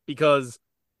Carroll because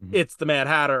it's the Mad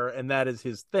Hatter and that is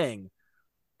his thing.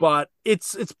 But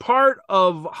it's part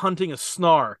of hunting a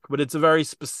snark, but it's a very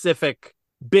specific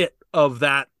bit of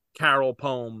that Carroll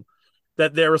poem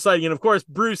that they're reciting. And of course,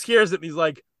 Bruce hears it and he's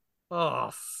like,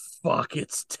 oh, fuck,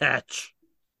 it's Tetch.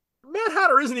 Mad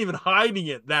Hatter isn't even hiding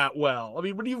it that well. I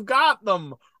mean, when you've got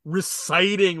them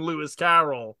reciting Lewis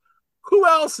Carroll, who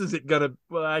else is it gonna?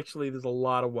 Well, actually, there's a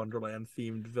lot of Wonderland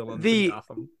themed villains in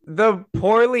Gotham. The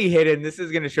poorly hidden. This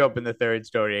is gonna show up in the third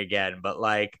story again, but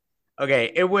like,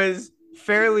 okay, it was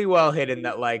fairly well hidden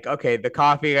that like, okay, the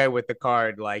coffee guy with the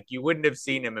card, like, you wouldn't have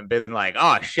seen him and been like,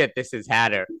 oh shit, this is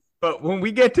Hatter. But when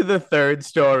we get to the third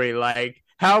story, like,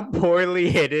 how poorly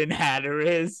hidden Hatter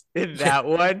is in that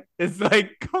one, it's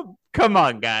like, come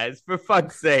on, guys, for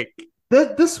fuck's sake.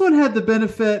 This one had the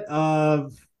benefit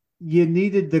of you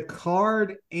needed the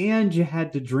card and you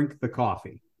had to drink the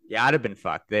coffee. Yeah, I'd have been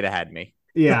fucked. They'd have had me.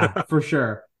 Yeah, for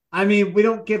sure. I mean, we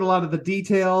don't get a lot of the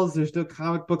details. There's no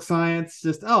comic book science.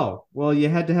 Just, oh, well, you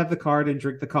had to have the card and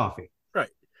drink the coffee. Right.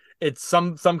 It's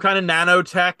some kind of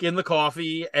nanotech in the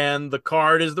coffee, and the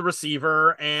card is the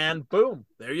receiver, and boom,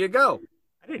 there you go.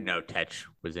 I didn't know Tetch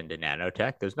was into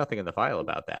nanotech. There's nothing in the file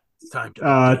about that. It's time to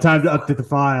update the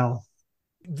file.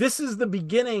 This is the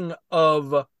beginning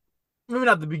of, maybe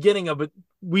not the beginning of, but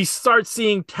we start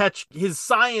seeing Tetch. His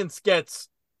science gets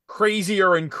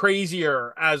crazier and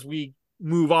crazier as we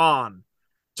move on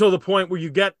till the point where you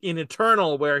get in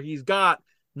Eternal where he's got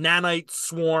nanite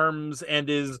swarms and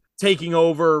is taking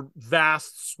over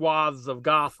vast swaths of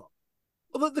Gotham.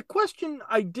 Well, the question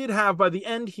I did have by the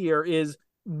end here is,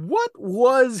 what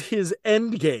was his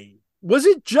end game? Was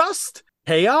it just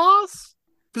chaos?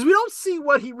 Because we don't see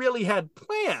what he really had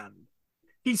planned.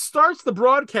 He starts the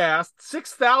broadcast,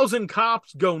 6,000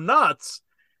 cops go nuts,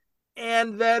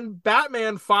 and then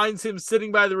Batman finds him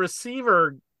sitting by the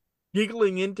receiver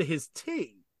giggling into his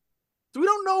tea. So we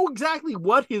don't know exactly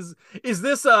what is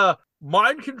this a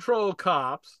mind control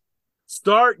cops,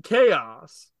 start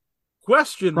chaos,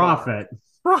 question profit.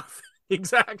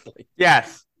 Exactly.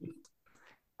 Yes.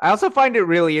 I also find it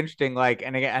really interesting, like,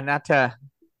 and again,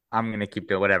 I'm going to keep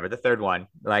doing whatever, the third one,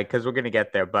 like, because we're going to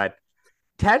get there, but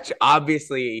Tetch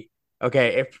obviously,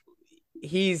 okay,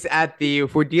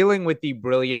 if we're dealing with the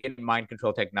brilliant mind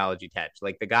control technology Tetch,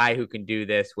 like the guy who can do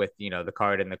this with, the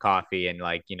card and the coffee and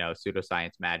like,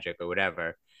 pseudoscience magic or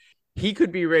whatever, he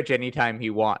could be rich anytime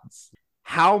he wants.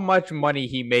 How much money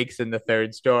he makes in the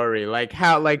third story,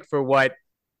 for what?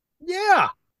 Yeah.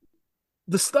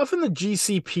 The stuff in the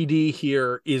GCPD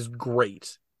here is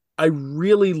great. I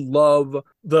really love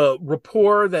the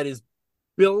rapport that is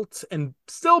built and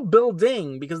still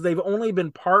building because they've only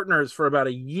been partners for about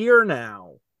a year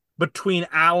now between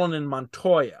Allen and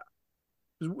Montoya.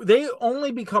 They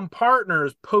only become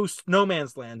partners post No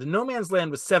Man's Land, and No Man's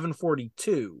Land was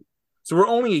 742. So we're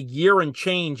only a year and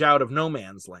change out of No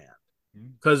Man's Land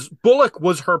because Bullock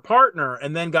was her partner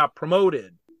and then got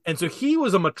promoted. And so he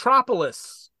was a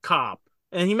Metropolis cop.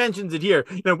 And he mentions it here.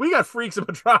 We got freaks in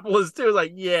Metropolis too. It's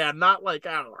like, yeah, not like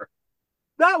ours.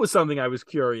 That was something I was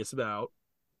curious about.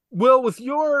 Will, with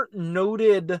your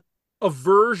noted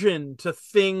aversion to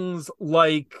things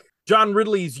like John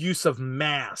Ridley's use of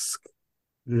mask,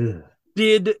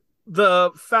 did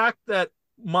the fact that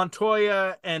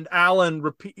Montoya and Allen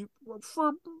repeat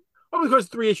for over the course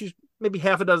of 3 issues, maybe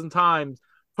half a dozen times,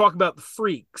 talk about the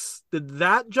freaks, did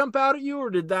that jump out at you, or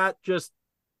did that just...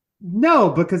 No,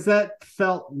 because that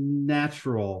felt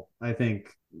natural, I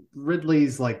think.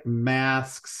 Ridley's like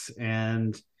masks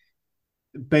and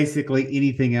basically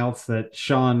anything else that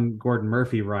Sean Gordon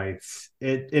Murphy writes,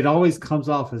 it always comes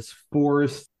off as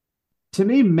forced. To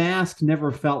me, mask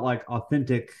never felt like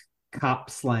authentic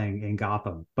cop slang in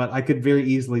Gotham, but I could very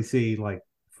easily see like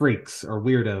freaks or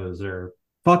weirdos or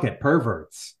fuck it,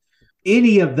 perverts.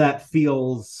 Any of that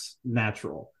feels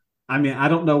natural. I mean, I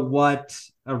don't know what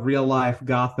a real life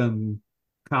Gotham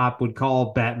cop would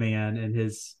call Batman and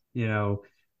his, a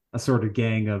sort of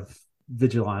gang of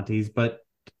vigilantes, but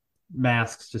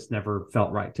masks just never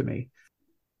felt right to me.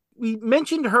 We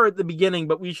mentioned her at the beginning,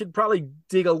 but we should probably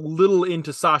dig a little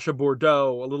into Sasha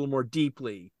Bordeaux a little more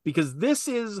deeply, because this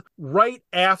is right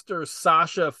after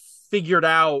Sasha figured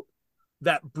out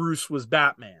that Bruce was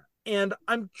Batman. And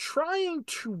I'm trying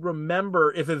to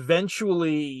remember if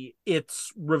eventually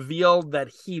it's revealed that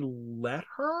he let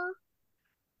her,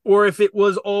 or if it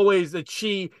was always that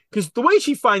because the way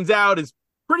she finds out is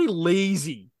pretty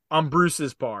lazy on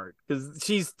Bruce's part, because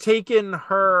she's taken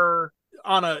her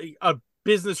on a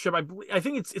business trip. I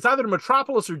think it's either to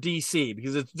Metropolis or DC,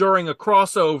 because it's during a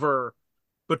crossover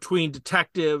between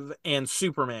Detective and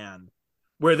Superman,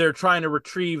 where they're trying to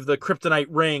retrieve the kryptonite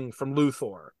ring from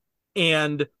Luthor.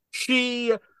 And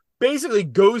she basically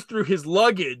goes through his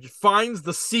luggage, finds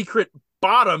the secret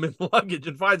bottom in the luggage,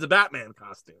 and finds a Batman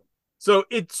costume. So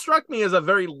it struck me as a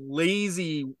very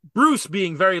lazy, Bruce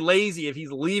being very lazy if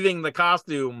he's leaving the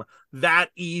costume that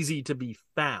easy to be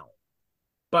found.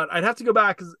 But I'd have to go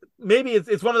back, because maybe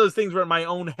it's one of those things where in my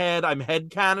own head, I'm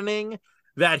headcanoning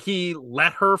that he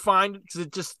let her find it, because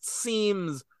it just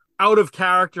seems out of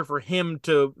character for him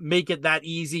to make it that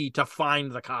easy to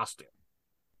find the costume.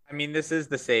 I mean, this is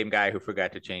the same guy who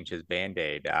forgot to change his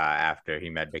Band-Aid after he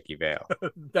met Vicky Vale.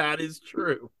 That is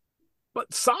true.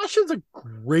 But Sasha's a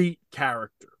great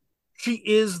character. She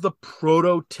is the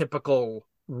prototypical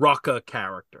Rucka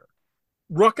character.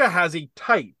 Rucka has a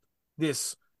type,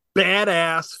 this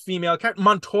badass female character.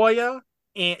 Montoya,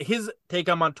 and his take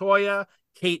on Montoya,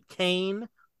 Kate Kane,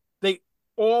 they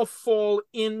all fall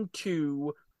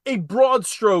into a broad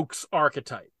strokes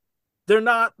archetype. They're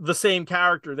not the same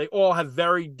character. They all have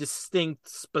very distinct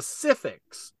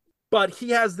specifics. But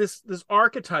he has this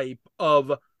archetype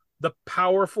of the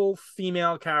powerful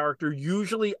female character,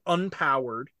 usually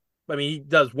unpowered. I mean, he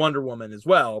does Wonder Woman as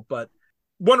well, but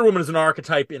Wonder Woman is an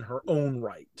archetype in her own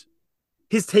right.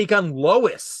 His take on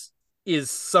Lois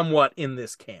is somewhat in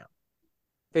this camp.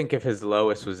 I think if his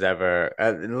Lois was ever...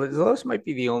 Lois might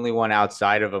be the only one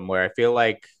outside of him where I feel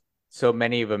like so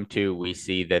many of them, too, we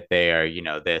see that they are,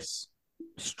 this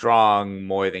strong,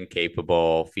 more than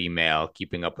capable female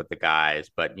keeping up with the guys,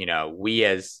 but we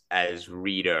as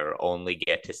reader only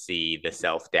get to see the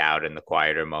self-doubt and the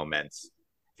quieter moments.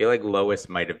 I feel like Lois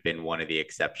might have been one of the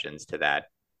exceptions to that,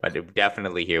 but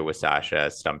definitely here with Sasha,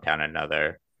 Stumptown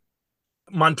another.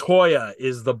 Montoya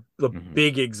is the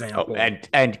big example. Oh,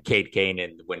 and Kate Kane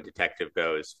in When Detective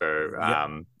Goes for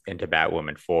into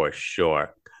Batwoman for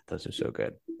sure. God, those are so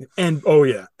good. And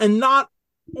and not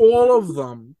all of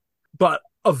them, but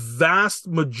a vast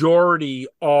majority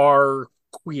are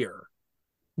queer.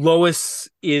 Lois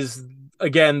is,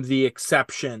 again, the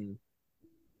exception.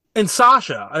 And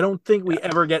Sasha, I don't think we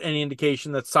ever get any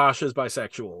indication that Sasha is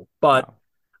bisexual, but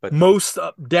most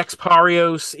Dex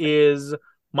Parios is,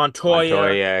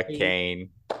 Montoya, Kane,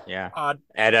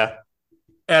 Etta.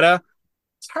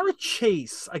 Tara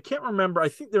Chase, I can't remember. I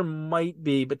think there might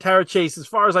be, but Tara Chase, as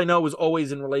far as I know, was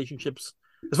always in relationships.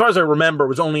 As far as I remember,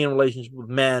 was only in relationships with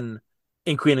men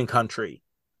in Queen and Country.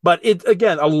 But it,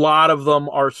 again, a lot of them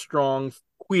are strong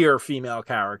queer female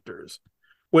characters,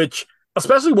 which,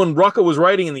 especially when Rucka was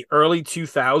writing in the early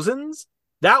 2000s,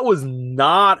 that was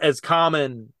not as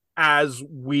common as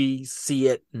we see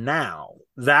it now.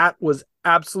 That was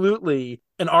absolutely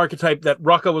an archetype that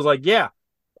Rucka was like, yeah,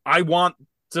 I want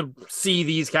to see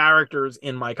these characters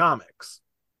in my comics.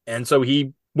 And so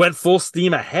he went full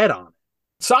steam ahead on it.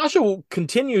 Sasha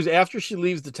continues after she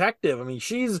leaves Detective. I mean,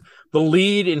 she's the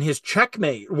lead in his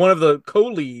Checkmate, one of the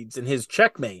co-leads in his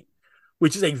Checkmate,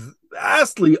 which is a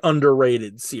vastly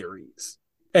underrated series.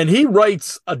 And he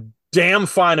writes a damn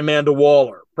fine Amanda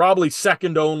Waller, probably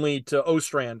second only to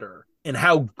Ostrander in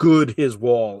how good his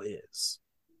wall is.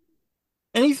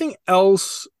 Anything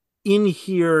else in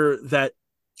here that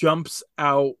jumps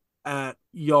out at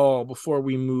y'all before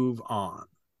we move on?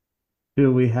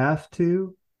 Do we have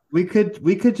to? We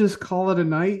could just call it a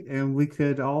night, and we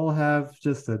could all have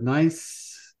just a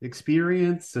nice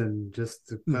experience and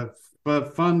just a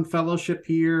fun fellowship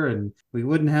here, and we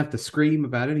wouldn't have to scream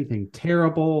about anything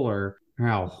terrible or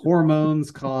how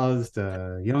hormones caused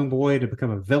a young boy to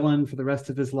become a villain for the rest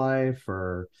of his life.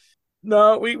 Or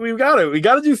no, we got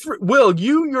to do three. Will,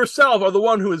 you yourself are the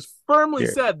one who has firmly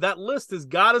said that list has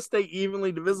got to stay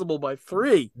evenly divisible by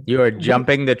 3. You are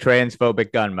jumping the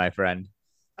transphobic gun, my friend.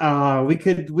 We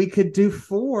could do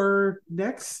 4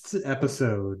 next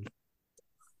episode.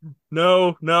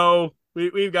 No,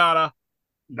 we've gotta.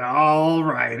 All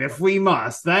right, if we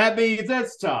must, that means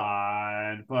it's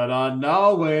time. Put on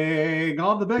knowing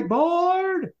on the big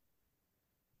board.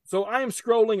 So I am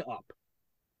scrolling up.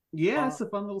 Yeah, it's a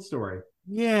fun little story.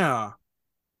 Yeah.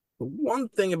 The one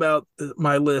thing about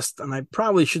my list, and I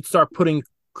probably should start putting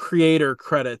creator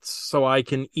credits so I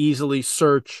can easily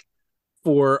search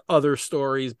for other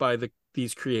stories by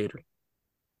these creators.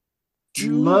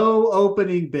 Low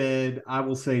opening bid, I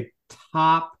will say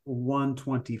top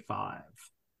 125.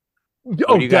 Who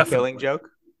do you got definitely. Killing Joke?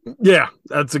 Yeah,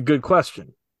 that's a good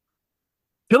question.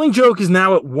 Killing Joke is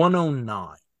now at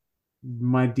 109.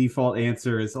 My default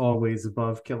answer is always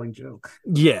above Killing Joke.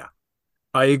 Yeah,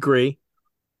 I agree.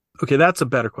 Okay, that's a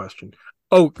better question.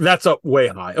 Oh, that's up way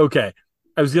high. Okay.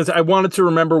 I was gonna say I wanted to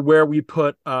remember where we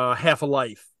put Half a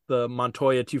Life, the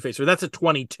Montoya Two-Facer. That's at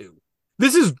 22.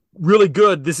 This is really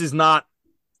good. This is not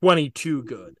 22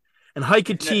 good. And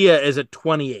Haikatia is at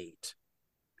 28.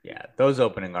 Yeah, those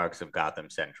opening arcs of Gotham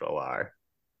Central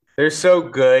they're so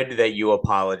good that you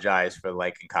apologize for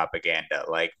liking propaganda.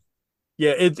 Like,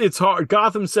 yeah, it's hard.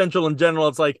 Gotham Central in general,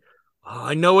 it's like, oh,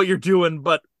 I know what you're doing,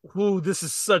 but this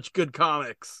is such good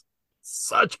comics.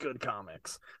 Such good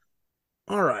comics.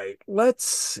 All right, let's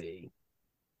see.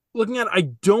 Looking at it, I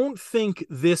don't think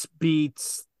this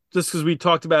beats, just because we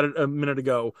talked about it a minute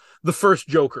ago, the first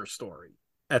Joker story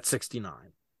at 69.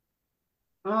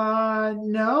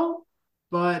 No,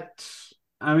 but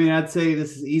I mean, I'd say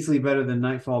this is easily better than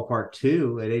Nightfall Part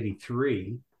 2 at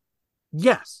 83.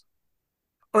 Yes.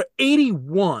 Or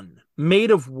 81,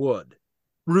 Made of Wood.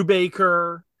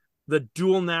 Brubaker, the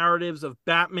dual narratives of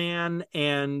Batman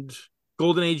and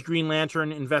Golden Age Green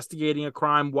Lantern investigating a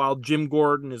crime while Jim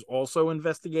Gordon is also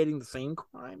investigating the same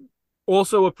crime.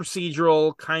 Also a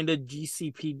procedural, kind of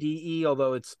GCPDE,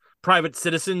 although it's Private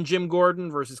Citizen Jim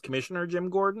Gordon versus Commissioner Jim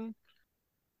Gordon.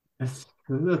 That's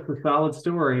a solid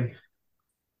story.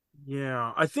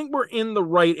 Yeah, I think we're in the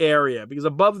right area because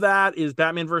above that is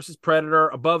Batman versus Predator.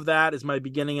 Above that is My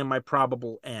Beginning and My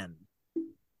Probable End.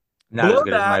 Not below as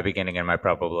good as My Beginning and My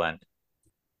Probable End.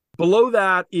 Below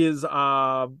that is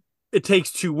It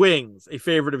Takes Two Wings, a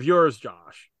favorite of yours,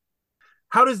 Josh.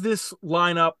 How does this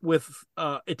line up with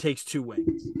It Takes Two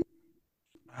Wings?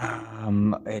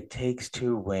 It Takes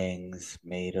Two Wings,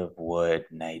 Made of Wood,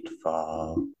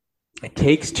 Nightfall. It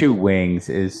Takes Two Wings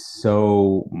is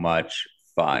so much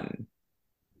fun.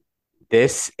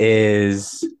 This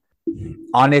is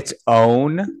on its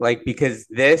own, like, because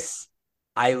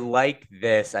I like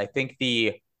this. I think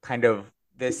the kind of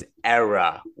this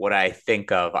era, what I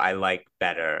think of, I like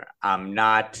better. I'm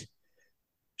not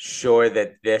sure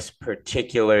that this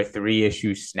particular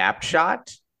 3-issue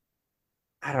snapshot,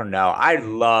 I don't know. I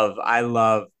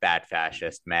love Bad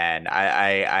Fascist, man.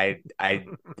 I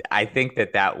think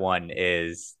that one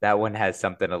has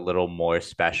something a little more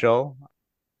special.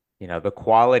 You know, the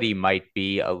quality might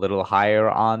be a little higher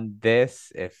on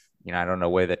this if, I don't know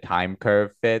where the time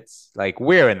curve fits. Like,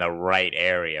 we're in the right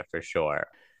area for sure.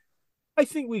 I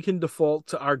think we can default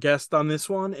to our guest on this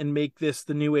one and make this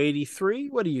the new 83.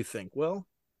 What do you think, Will?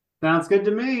 Sounds good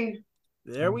to me.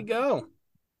 There we go.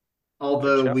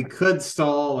 Although we could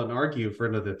stall and argue for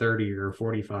another 30 or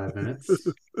 45 minutes.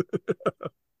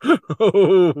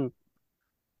 Oh,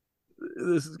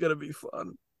 this is going to be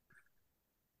fun.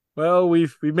 Well,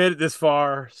 we've made it this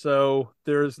far, so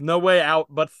there's no way out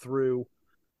but through.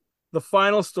 The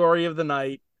final story of the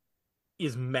night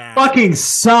is mad. Fucking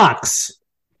sucks.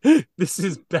 This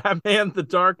is Batman the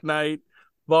Dark Knight,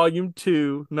 Volume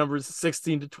 2, numbers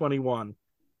 16 to 21.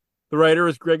 The writer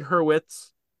is Greg Hurwitz.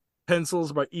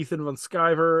 Pencils by Ethan Van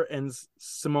Sciver and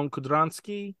Simon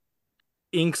Kudransky.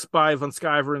 Inks by Van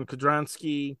Sciver and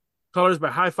Kudransky. Colors by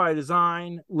Hi-Fi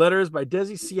Design. Letters by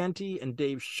Desi Cienti and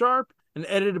Dave Sharp. And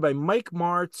edited by Mike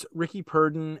Martz, Ricky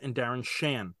Purdon, and Darren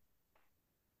Shan.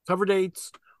 Cover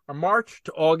dates are March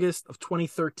to August of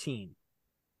 2013.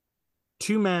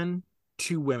 2 men,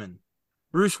 2 women.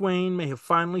 Bruce Wayne may have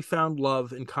finally found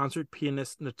love in concert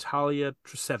pianist Natalia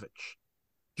Trusevich.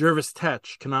 Jervis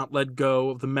Tetch cannot let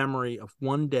go of the memory of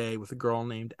one day with a girl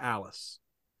named Alice.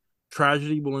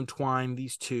 Tragedy will entwine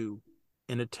these two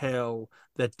in a tale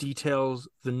that details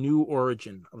the new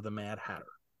origin of the Mad Hatter.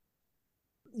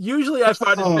 Usually I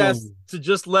find it best to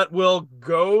just let Will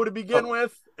go to begin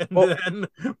with, and then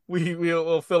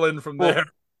we'll fill in from there.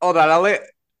 Hold on,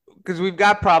 because we've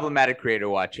got Problematic Creator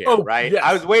Watch here, right? Yes.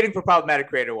 I was waiting for Problematic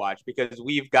Creator Watch because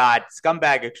we've got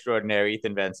scumbag extraordinary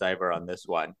Ethan Van Sciver on this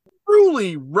one.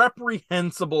 Truly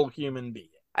reprehensible human being.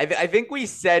 I think we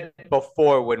said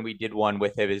before when we did one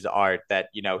with his art that,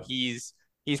 he's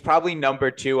probably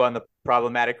number 2 on the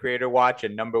Problematic Creator Watch,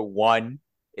 and number 1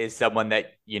 is someone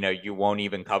that, you won't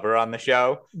even cover on the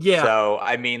show. Yeah. So,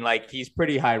 I mean, he's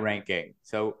pretty high ranking.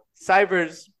 So,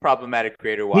 Sciver's Problematic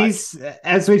Creator Watch. He's,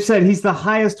 as we've said, he's the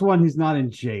highest one who's not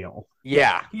in jail.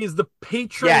 Yeah. He is the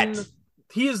patron.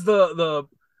 He is the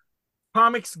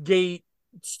Comics Gate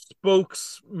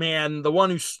spokesman, the one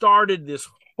who started this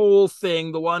whole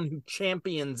thing, the one who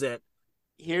champions it.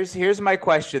 Here's my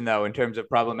question, though, in terms of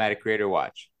Problematic Creator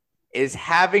Watch. Is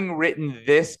having written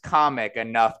this comic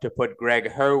enough to put Greg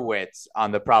Hurwitz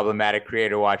on the Problematic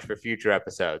Creator Watch for future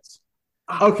episodes?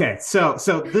 Okay, so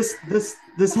this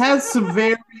has some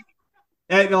very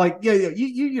like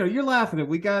you're laughing at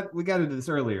we got into this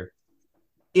earlier.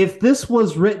 If this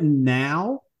was written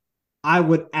now, I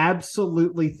would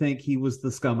absolutely think he was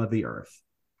the scum of the earth.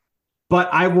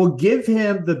 But I will give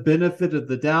him the benefit of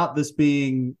the doubt. This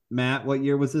being Matt, what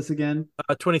year was this again?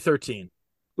 2013.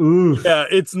 Oof. Yeah,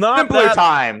 it's not Simpler that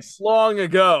times. long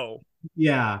ago.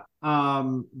 Yeah.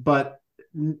 But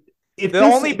if The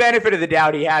only benefit of the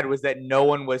doubt he had was that no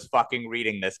one was fucking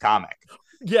reading this comic.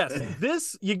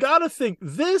 Yes, you got to think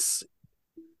this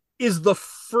is the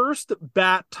first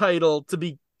Bat title to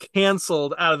be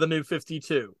canceled out of the New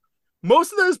 52.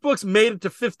 Most of those books made it to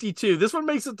 52. This one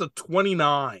makes it to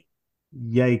 29.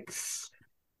 Yikes.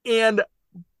 And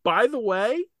by the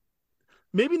way,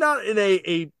 maybe not in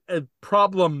a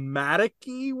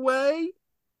problematic-y way,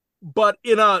 but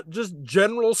in a just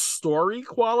general story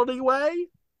quality way,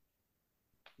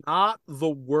 not the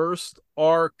worst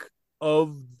arc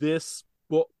of this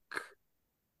book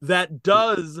that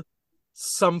does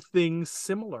something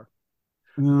similar.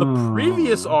 The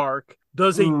previous arc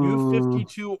does a New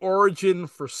 52 origin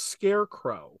for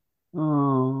Scarecrow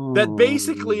that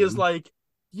basically is like,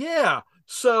 yeah,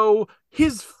 so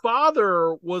his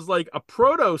father was like a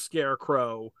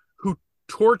proto-Scarecrow who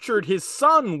tortured his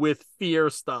son with fear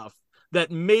stuff that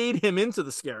made him into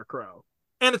the Scarecrow.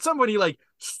 And at some point he like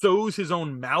sews his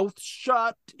own mouth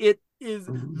shut.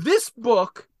 This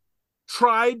book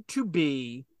tried to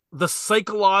be the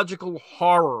psychological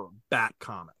horror Bat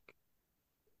comic.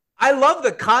 I love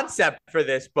the concept for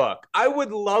this book. I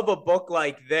would love a book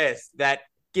like this that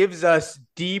gives us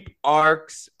deep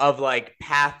arcs of like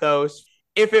pathos.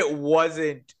 If it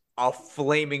wasn't a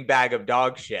flaming bag of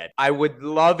dog shit, I would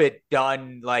love it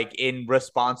done like in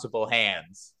responsible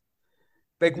hands.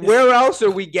 Like, where else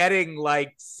are we getting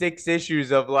like 6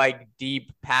 issues of like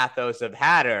deep pathos of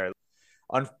Hatter?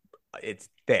 It's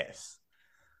this.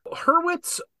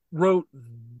 Hurwitz wrote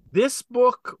this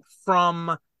book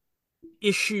from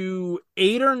issue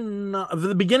 8 or 9,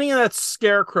 the beginning of that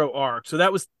Scarecrow arc. So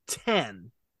that was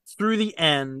 10 through the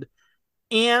end,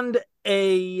 and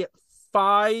a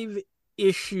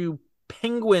 5-issue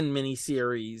Penguin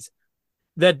miniseries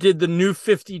that did the New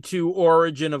 52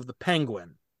 origin of the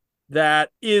Penguin.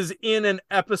 That is in an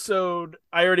episode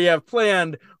I already have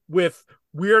planned with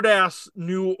weird ass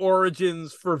new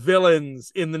origins for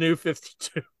villains in the New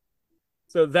 52.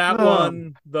 So that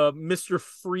one, the Mr.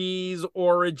 Freeze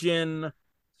origin.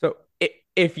 So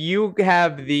if you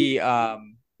have the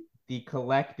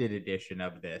collected edition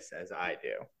of this, as I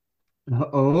do,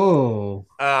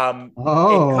 it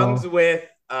comes with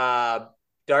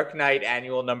Dark Knight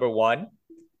Annual #1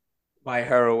 by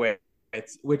Hurwitz,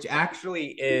 which actually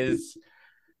is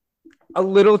a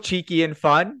little cheeky and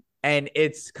fun. And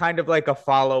it's kind of like a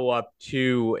follow-up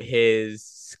to his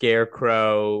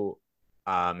Scarecrow,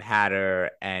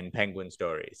 Hatter, and Penguin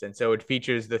stories. And so it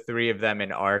features the 3 of them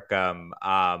in Arkham,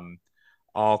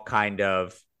 all kind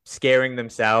of scaring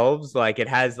themselves. Like, it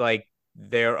has like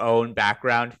their own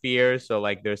background fears. So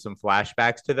like there's some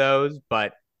flashbacks to those,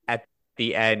 but at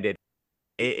the end,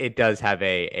 it does have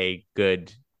a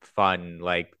good, fun,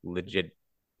 like legit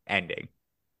ending.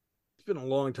 It's been a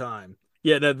long time.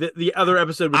 Yeah, no, the other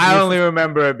episode. I only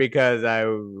remember it because I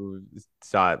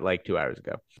saw it like 2 hours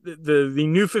ago. The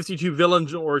New 52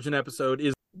 villain origin episode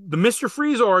is the Mr.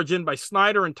 Freeze origin by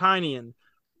Snyder and Tynion,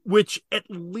 which at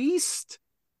least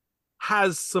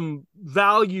has some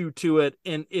value to it,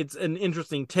 and it's an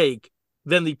interesting take.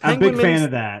 Then the Penguin, I'm a big fan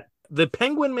of that. The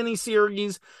Penguin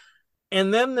miniseries,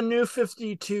 and then the New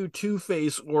 52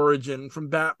 Two-Face origin from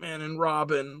Batman and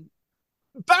Robin.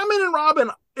 Batman and Robin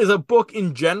is a book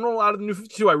in general out of the New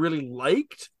 52 I really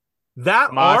liked.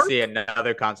 That Mossy,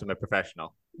 another consummate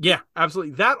professional. Yeah,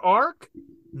 absolutely. That arc,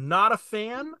 not a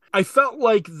fan. I felt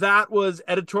like that was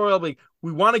editorial. Like,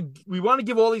 we want to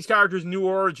give all these characters new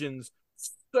origins,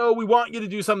 so we want you to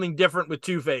do something different with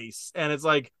Two-Face. And it's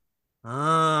like,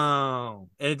 oh,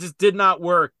 and it just did not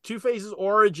work. Two-Face's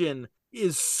origin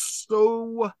is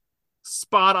so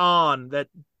spot on that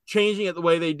changing it the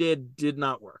way they did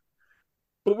not work.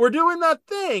 But we're doing that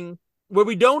thing where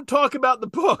we don't talk about the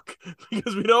book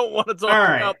because we don't want to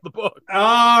talk about the book.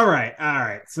 All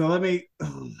right. So let me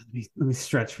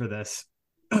stretch for this.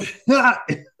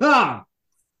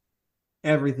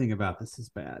 Everything about this is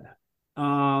bad.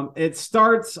 It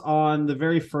starts on the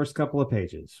very first couple of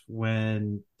pages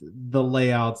when the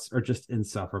layouts are just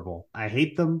insufferable. I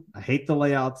hate them. I hate the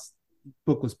layouts. The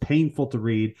book was painful to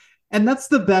read. And that's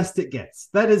the best it gets.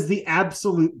 That is the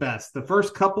absolute best. The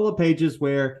first couple of pages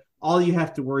where all you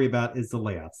have to worry about is the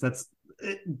layouts.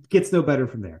 It gets no better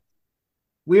from there.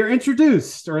 we are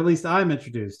introduced, or at least I'm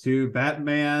introduced, to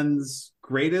Batman's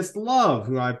greatest love,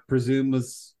 who I presume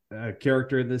was a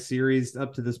character in this series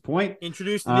up to this point.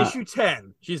 Introduced in issue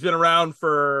 10. She's been around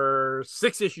for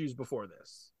 6 issues before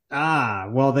this.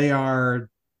 Well, they are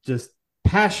just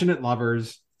passionate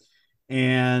lovers.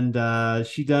 And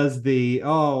she does the,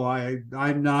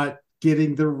 I'm not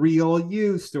getting the real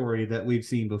you story that we've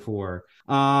seen before.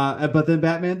 But then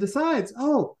Batman decides,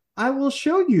 I will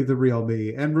show you the real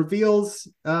me, and reveals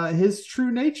his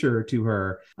true nature to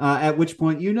her. At which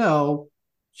point,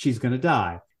 she's going to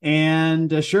die.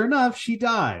 And sure enough, she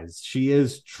dies. She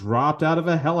is dropped out of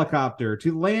a helicopter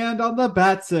to land on the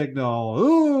bat signal.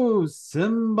 Ooh,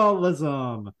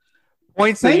 symbolism.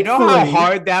 Points. So you know how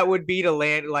hard that would be to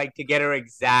land, like to get her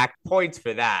exact points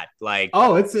for that. Like,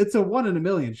 it's a 1 in a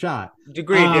million shot.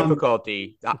 Degree of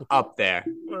difficulty up there.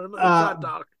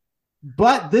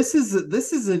 But this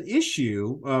is an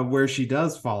issue where she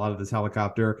does fall out of this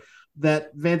helicopter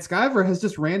that Van Sciver has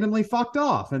just randomly fucked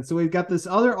off. And so we've got this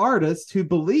other artist who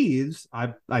believes,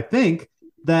 I think,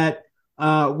 that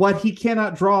what he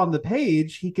cannot draw on the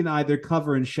page, he can either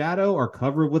cover in shadow or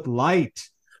cover with light.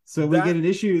 So we get an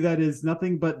issue that is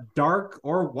nothing but dark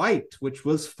or white, which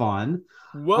was fun.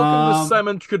 Welcome to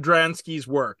Simon Kudransky's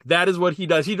work. That is what he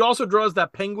does. He also draws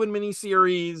that Penguin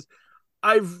miniseries.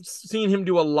 I've seen him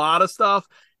do a lot of stuff.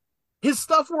 His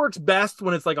stuff works best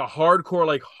when it's like a hardcore,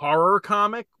 like horror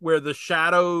comic where the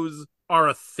shadows are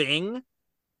a thing,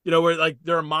 where like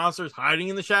there are monsters hiding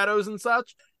in the shadows and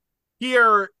such.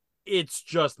 Here, it's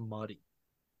just muddy.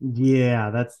 Yeah,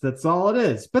 that's all it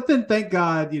is. But then thank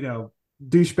God,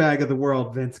 douchebag of the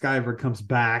world, Van Sciver, comes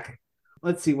back.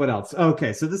 Let's see what else.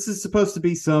 Okay, so this is supposed to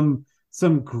be some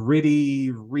gritty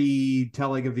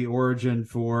retelling of the origin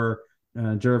for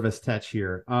Jervis Tetch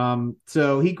here.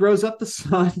 So he grows up the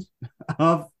son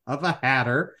of a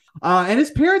hatter, and his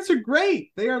parents are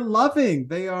great. They are loving.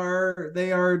 They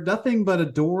are nothing but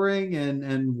adoring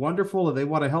and wonderful, and they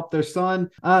want to help their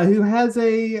son who has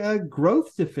a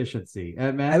growth deficiency.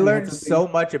 And man, I learned so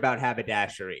much about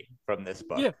haberdashery from this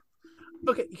book. Yeah.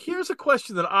 Okay, here's a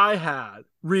question that I had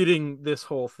reading this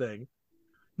whole thing.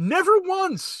 Never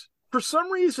once, for some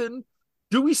reason,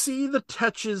 do we see the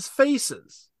Tetch's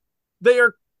faces. They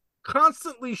are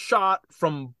constantly shot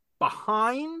from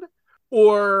behind,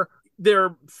 or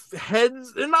their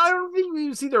heads, and I don't think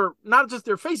we see not just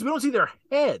their faces, we don't see their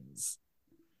heads.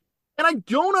 And I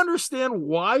don't understand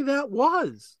why that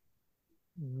was.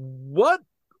 What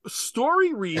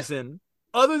story reason,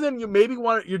 other than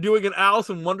you're doing an Alice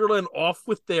in Wonderland off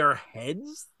with their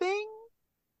heads thing?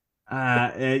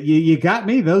 You got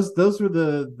me. Those were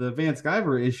the Van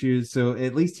Sciver issues, so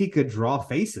at least he could draw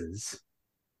faces.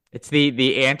 It's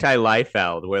the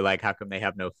anti-Liefeld, where like, how come they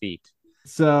have no feet?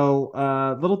 So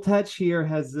little Tetch here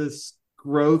has this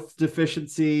growth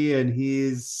deficiency, and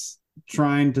he's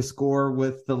trying to score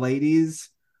with the ladies.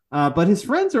 But his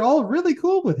friends are all really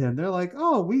cool with him. They're like,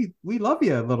 "Oh, we love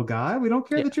you, little guy. We don't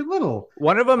care that you're little."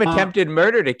 One of them attempted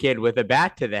murdered a kid with a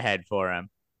bat to the head for him.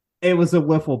 It was a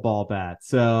wiffle ball bat,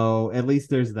 so at least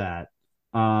there's that.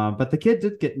 But the kid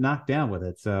did get knocked down with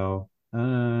it, so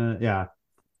yeah.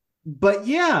 But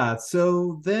yeah,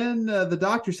 so then the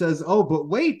doctor says, "Oh, but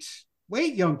wait,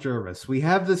 young Jervis, we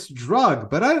have this drug,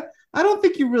 but I don't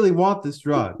think you really want this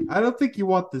drug. I don't think you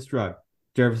want this drug."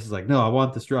 Jervis is like, "No, I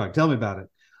want this drug. Tell me about it."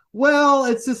 Well,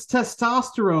 it's this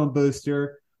testosterone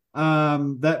booster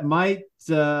that might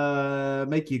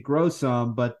make you grow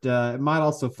some, but it might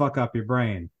also fuck up your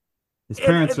brain. His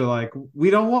parents are like,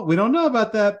 we don't know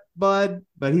about that, bud.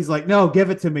 But he's like, "No, give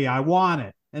it to me. I want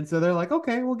it." And so they're like,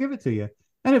 "Okay, we'll give it to you."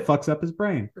 And it fucks up his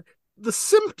brain. The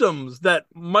symptoms that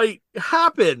might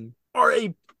happen are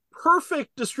a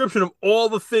perfect description of all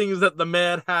the things that the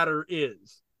Mad Hatter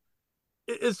is.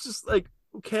 It's just like,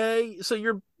 okay, so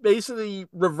you're basically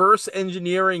reverse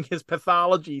engineering his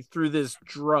pathology through this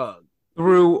drug.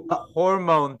 Through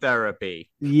hormone therapy.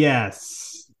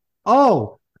 Yes.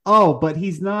 Oh, but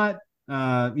he's not,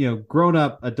 grown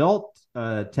up adult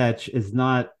Tetch is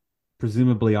not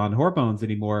presumably on hormones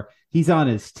anymore. He's on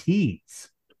his teas.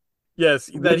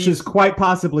 Yes. Which is quite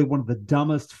possibly one of the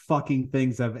dumbest fucking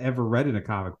things I've ever read in a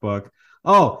comic book.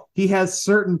 Oh, he has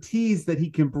certain teas that he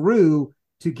can brew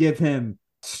to give him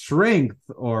strength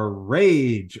or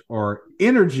rage or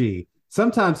energy.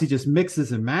 Sometimes he just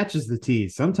mixes and matches the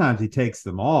teas. Sometimes he takes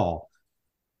them all.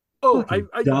 Oh,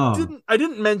 I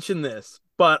didn't mention this,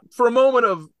 but for a moment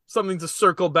of something to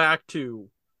circle back to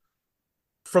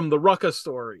from the Rucka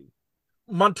story,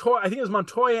 Montoya, I think it was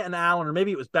Montoya and Allen, or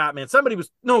maybe it was Batman. It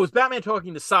was Batman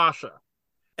talking to Sasha.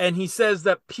 And he says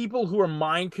that people who are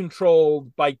mind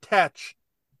controlled by Tetch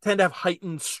tend to have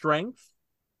heightened strength.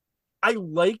 I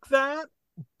like that,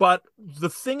 but the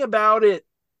thing about it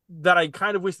that I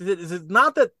kind of wish they did is it's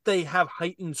not that they have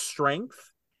heightened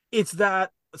strength. It's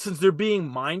that since they're being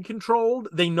mind controlled,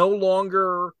 they no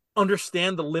longer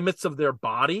understand the limits of their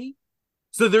body.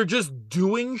 So they're just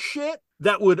doing shit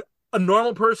that would a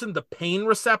normal person, the pain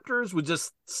receptors would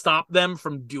just stop them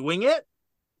from doing it.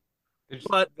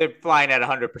 But they're flying at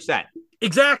 100%.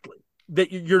 Exactly.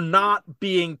 That you're not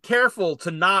being careful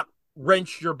to not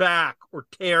wrench your back or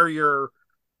tear your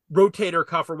rotator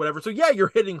cuff or whatever. So yeah,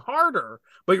 you're hitting harder,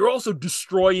 but you're also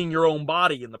destroying your own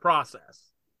body in the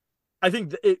process. I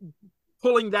think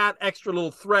pulling that extra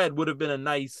little thread would have been a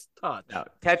nice touch. No,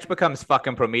 Tetch becomes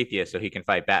fucking Prometheus so he can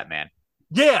fight Batman.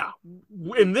 Yeah.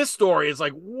 In this story, it's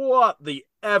like, what the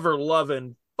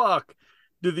ever-loving fuck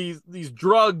do these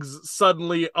drugs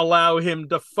suddenly allow him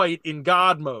to fight in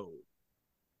God mode?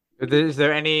 Is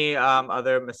there any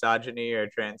other misogyny or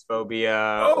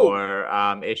transphobia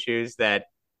or issues that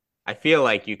I feel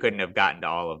like you couldn't have gotten to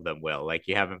all of them, Will? Like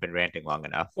you haven't been ranting long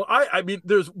enough. Well, I mean,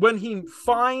 there's when he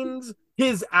finds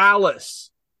his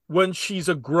Alice when she's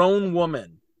a grown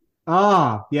woman.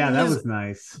 Ah, yeah, that was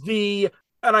nice.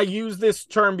 And I use this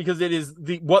term because it is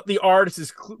what the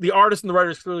artist and the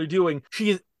writer is clearly doing. She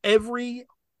is every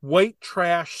white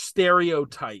trash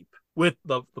stereotype with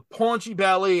the paunchy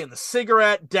belly and the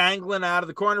cigarette dangling out of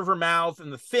the corner of her mouth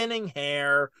and the thinning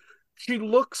hair. She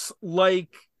looks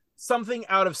like something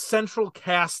out of Central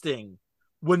Casting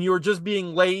when you're just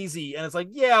being lazy and it's like,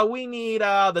 yeah, we need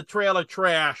the trailer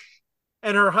trash.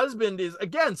 And her husband is,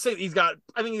 again, he's got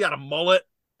a mullet,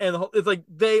 and it's like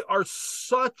they are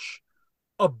such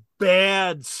a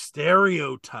bad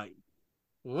stereotype.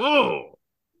 Whoa.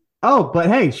 Oh, but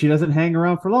hey, she doesn't hang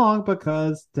around for long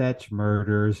because Tetch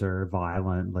murders her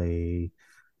violently.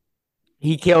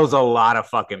 He kills a lot of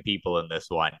fucking people in this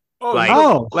one. Like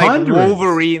hundreds.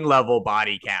 Wolverine level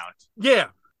body count. Yeah.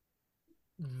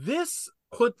 This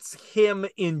puts him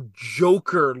in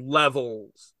Joker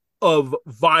levels of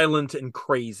violent and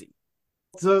crazy.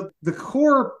 So the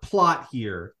core plot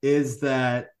here is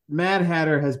that Mad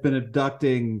Hatter has been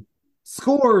abducting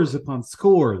scores upon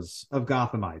scores of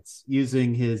Gothamites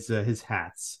using his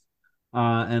hats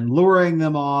and luring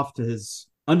them off to his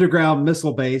underground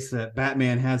missile base that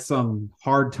Batman has some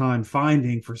hard time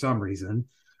finding for some reason.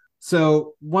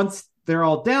 So once they're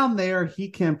all down there, he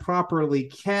can properly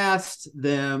cast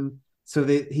them so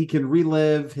that he can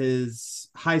relive his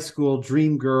high school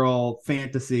dream girl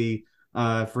fantasy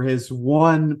for his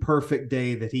one perfect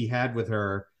day that he had with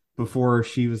her before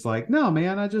she was like, no,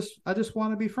 man, I just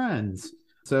want to be friends.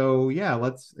 So yeah, I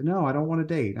don't want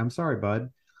to date. I'm sorry, bud.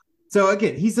 So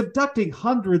again, he's abducting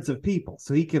hundreds of people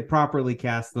so he can properly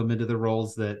cast them into the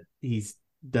roles that he's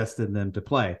destined them to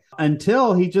play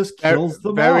until he just kills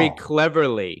them very all.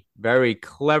 Very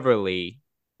cleverly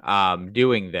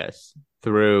doing this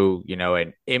through,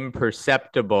 an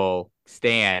imperceptible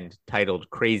stand titled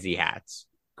Crazy Hats.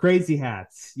 Crazy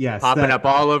Hats, yes. Popping up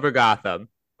all over Gotham.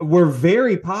 Were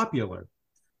very popular.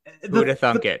 Who would have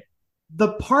thunk it?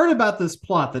 The part about this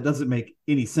plot that doesn't make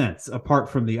any sense, apart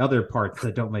from the other parts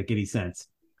that don't make any sense,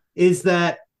 is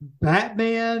that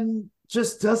Batman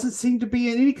just doesn't seem to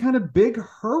be in any kind of big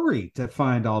hurry to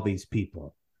find all these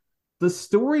people. The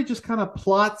story just kind of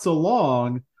plots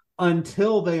along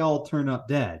until they all turn up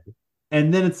dead.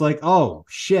 And then it's like, oh,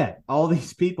 shit, all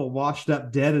these people washed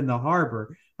up dead in the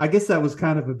harbor. I guess that was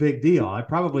kind of a big deal. I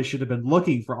probably should have been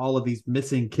looking for all of these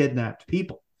missing, kidnapped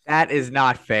people. That is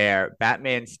not fair.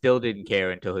 Batman still didn't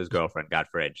care until his girlfriend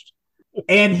got fridged.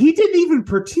 And he didn't even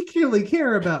particularly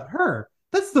care about her.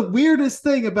 That's the weirdest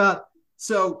thing about...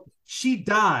 So she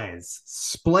dies,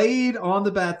 splayed on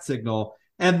the bat signal,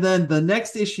 and then the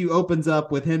next issue opens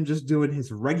up with him just doing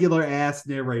his regular ass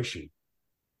narration.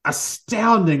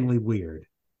 Astoundingly weird.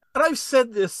 And I've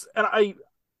said this, and I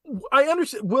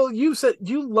understand. Will, you said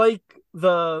you like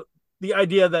the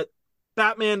idea that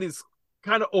Batman is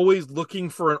kind of always looking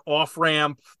for an off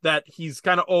ramp, that he's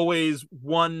kind of always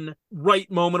one right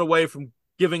moment away from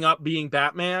giving up being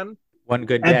Batman. One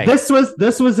good day. And this was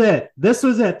it. This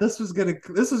was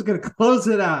gonna close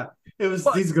it out.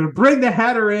 He's gonna bring the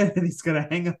Hatter in and he's gonna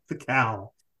hang up the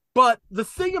cowl. But the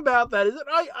thing about that is that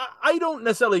I don't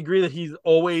necessarily agree that he's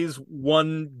always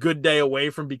one good day away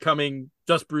from becoming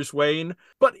just Bruce Wayne.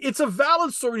 But it's a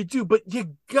valid story to do, but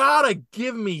you gotta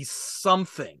give me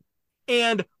something.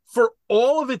 And for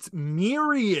all of its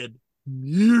myriad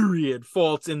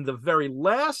faults in the very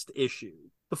last issue,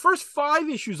 the first 5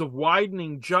 issues of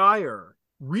Widening Gyre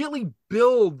really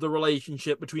build the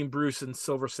relationship between Bruce and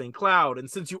Silver St. Cloud.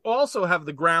 And since you also have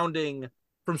the grounding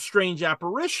from Strange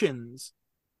Apparitions,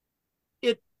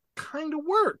 it kind of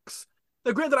works.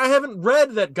 Now, granted, I haven't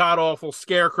read that god-awful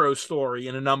Scarecrow story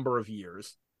in a number of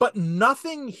years, but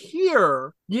nothing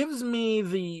here gives me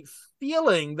the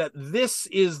feeling that this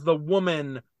is the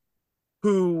woman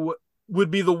who would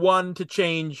be the one to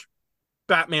change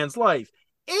Batman's life.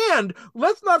 And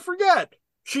let's not forget,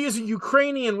 she is a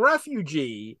Ukrainian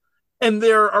refugee, and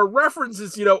there are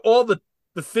references, all the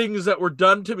things that were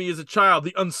done to me as a child,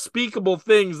 the unspeakable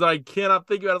things that I cannot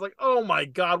think about. It's like, oh my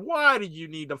God, why did you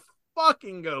need to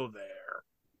fucking go there?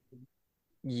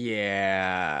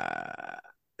 Yeah.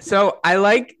 So I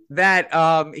like that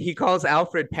he calls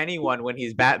Alfred Pennyone when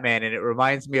he's Batman, and it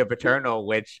reminds me of Eternal,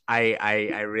 which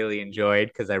I really enjoyed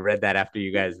because I read that after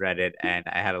you guys read it, and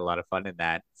I had a lot of fun in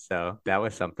that. So that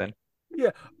was something.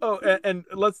 Yeah. Oh, and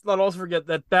let's not also forget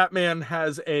that Batman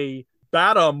has a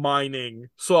bata mining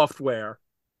software.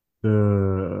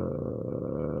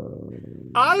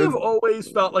 I have always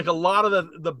felt like a lot of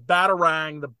the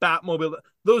Batarang, the Batmobile,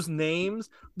 those names,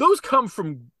 those come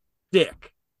from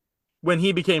Dick when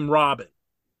he became Robin.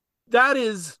 That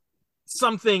is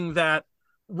something that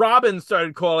Robin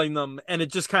started calling them, and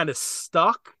it just kind of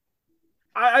stuck.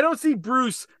 I don't see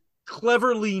Bruce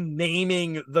cleverly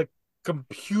naming the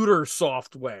computer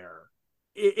software.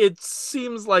 It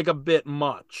seems like a bit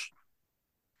much.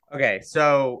 Okay,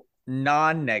 so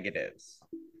non-negatives.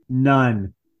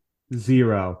 None.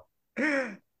 0.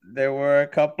 There were a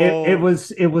couple. It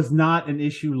was not an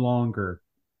issue longer.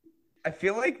 I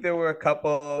feel like there were a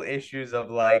couple issues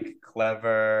of like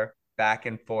clever back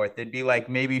and forth. There'd be like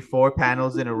maybe 4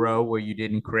 panels in a row where you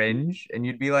didn't cringe, and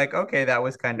you'd be like, okay, that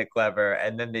was kind of clever,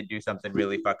 and then they'd do something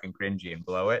really fucking cringy and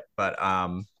blow it. But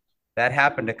that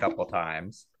happened a couple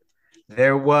times.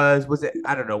 There was it,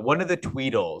 I don't know, one of the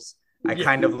Tweedles I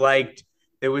kind of liked.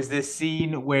 There was this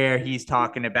scene where he's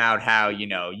talking about how,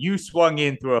 you swung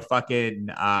in through a fucking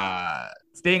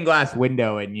stained glass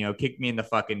window and, kicked me in the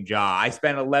fucking jaw. I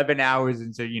spent 11 hours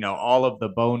into, all of the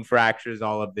bone fractures,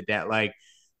 all of the debt, like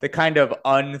the kind of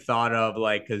unthought of,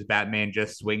 like, because Batman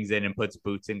just swings in and puts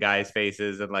boots in guys'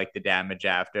 faces and like the damage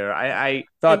after. I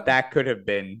thought that could have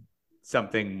been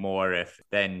something more if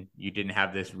then you didn't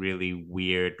have this really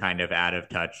weird kind of out of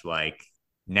touch, like,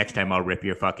 next time I'll rip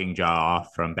your fucking jaw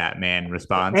off from Batman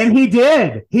response. And he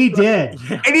did. He did.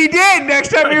 Yeah. And he did. Next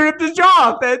time he ripped his jaw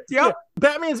off. Yep. Yeah.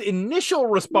 Batman's initial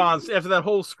response after that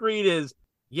whole screed is,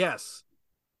 yes.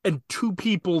 And 2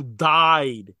 people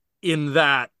died in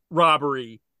that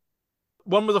robbery.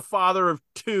 One was a father of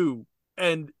 2.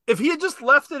 And if he had just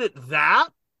left it at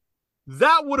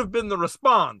that would have been the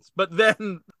response. But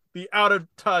then the out of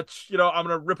touch, I'm going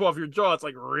to rip off your jaw. It's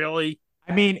like, really?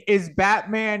 I mean, is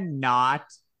Batman not?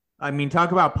 I mean,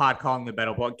 talk about pot calling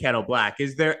the kettle black.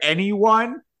 Is there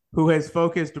anyone who has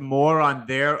focused more on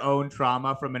their own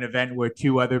trauma from an event where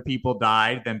 2 other people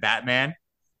died than Batman?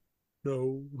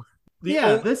 No.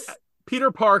 This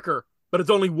Peter Parker, but it's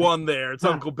only one there. It's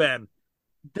Uncle Ben.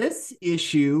 This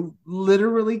issue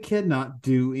literally cannot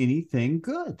do anything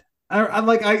good.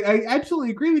 I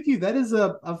absolutely agree with you. That is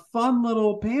a fun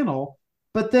little panel,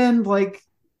 but then like,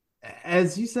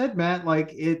 as you said, Matt,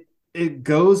 like it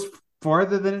goes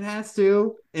farther than it has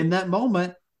to in that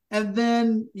moment. And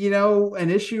then, an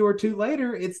issue or 2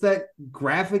 later, it's that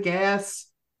graphic ass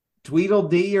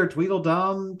Tweedledee or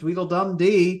Tweedledum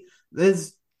D.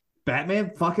 This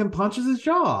Batman fucking punches his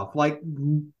jaw off. Like,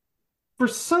 for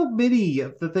so many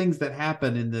of the things that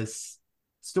happen in this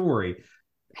story,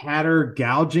 Hatter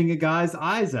gouging a guy's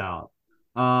eyes out.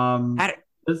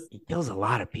 He kills a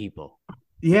lot of people.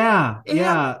 Yeah.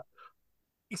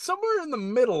 Somewhere in the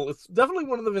middle, it's definitely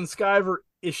one of the Vinskiver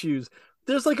issues.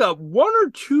 There's like a 1 or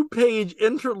 2 page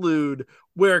interlude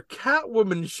where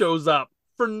Catwoman shows up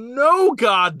for no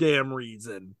goddamn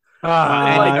reason.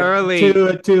 Early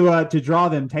to draw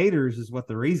them taters is what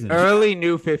the reason. Early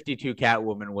New 52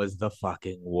 Catwoman was the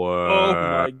fucking worst. Oh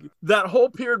my! That whole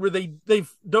period where they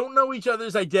don't know each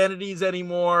other's identities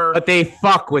anymore, but they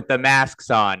fuck with the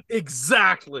masks on.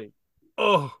 Exactly.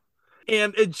 Oh.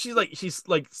 And she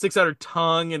sticks out her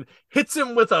tongue and hits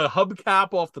him with a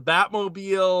hubcap off the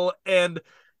Batmobile. And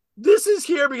this is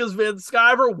here because Van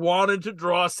Sciver wanted to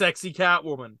draw a sexy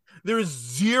Catwoman. There is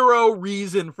 0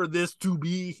 reason for this to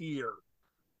be here.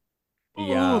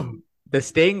 The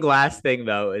stained glass thing,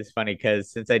 though, is funny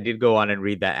because since I did go on and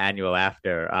read that annual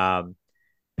after,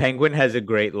 Penguin has a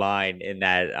great line in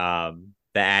that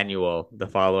the annual, the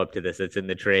follow-up to this, it's in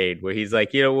the trade, where he's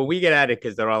like, when we get at it,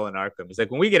 because they're all in Arkham, he's like,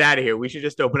 when we get out of here, we should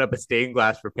just open up a stained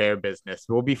glass repair business.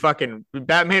 We'll be fucking,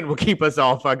 Batman will keep us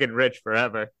all fucking rich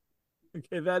forever.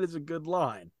 Okay, that is a good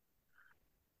line.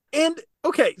 And,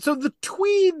 okay, so the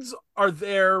Tweeds are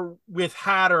there with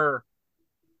Hatter,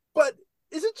 but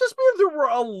is it just because there were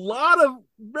a lot of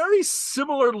very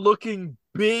similar looking,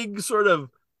 big, sort of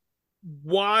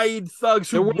wide thugs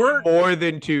who There were weren't more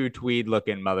than 2 tweed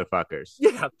looking motherfuckers.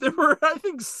 Yeah, there were, I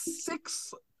think,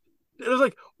 6. It was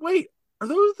like, wait, are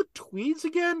those the tweeds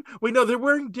again? Wait, no, they're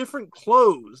wearing different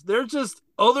clothes. They're just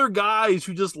other guys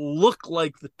who just look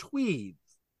like the tweeds.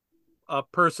 A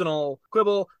personal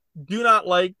quibble. Do not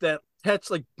like that Tetch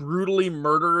like brutally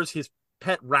murders his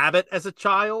pet rabbit as a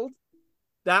child.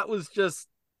 That was just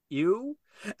you.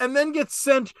 And then gets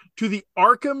sent to the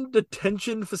Arkham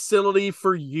Detention Facility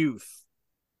for Youth.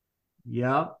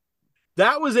 Yep.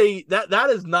 That was that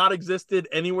has not existed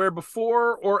anywhere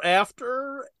before or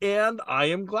after, and I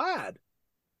am glad.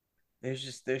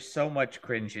 There's so much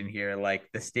cringe in here,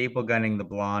 like the staple gunning the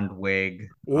blonde wig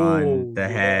on the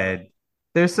head.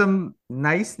 There's some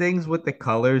nice things with the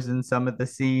colors in some of the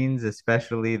scenes,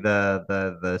 especially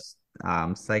the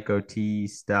Psycho T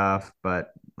stuff, but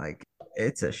like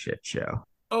it's a shit show.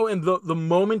 Oh, and the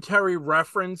momentary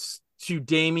reference to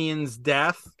Damien's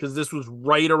death, because this was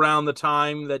right around the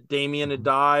time that Damien had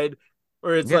died,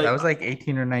 where it's like that was like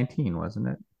 18 or 19, wasn't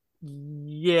it?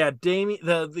 Yeah, Damien.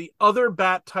 The other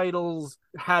Bat titles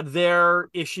had their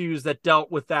issues that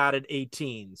dealt with that at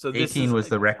 18. So this 18 was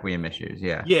the Requiem issues,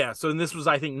 yeah. Yeah, so this was,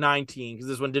 I think, 19, because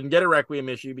this one didn't get a Requiem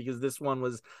issue because this one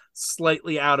was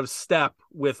slightly out of step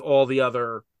with all the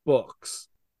other books.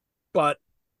 But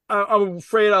I'm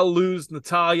afraid I'll lose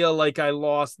Natalia like I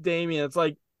lost Damien. It's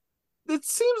like, it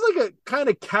seems like a kind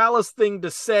of callous thing to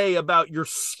say about your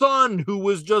son who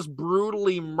was just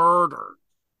brutally murdered.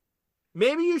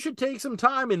 Maybe you should take some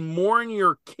time and mourn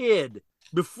your kid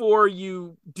before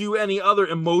you do any other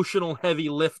emotional heavy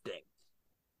lifting.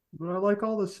 But I like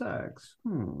all the sex.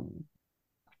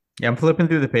 Yeah, I'm flipping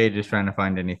through the pages trying to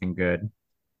find anything good.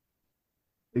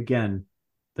 Again,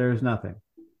 there's nothing.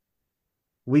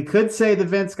 We could say the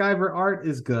Van Sciver art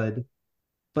is good,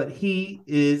 but he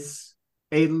is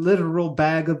a literal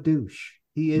bag of douche.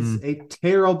 He is a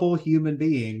terrible human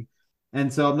being.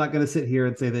 And so I'm not going to sit here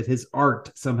and say that his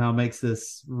art somehow makes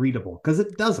this readable, because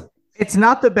it doesn't. It's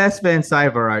not the best Van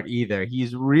Sciver art either.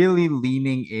 He's really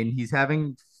leaning in. He's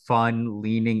having fun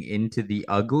leaning into the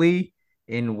ugly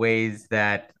in ways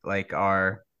that like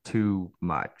are too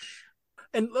much.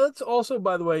 And let's also,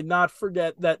 by the way, not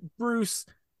forget that Bruce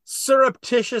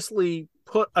surreptitiously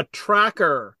put a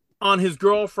tracker on his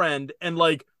girlfriend and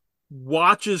like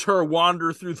watches her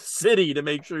wander through the city to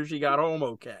make sure she got home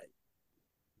okay.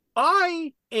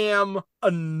 I am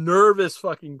a nervous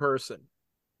fucking person.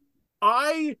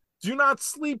 I do not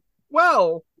sleep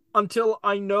well until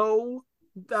I know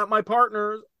that my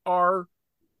partners are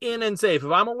in and safe.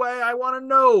 If I'm away, I want to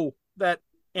know that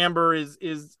Amber is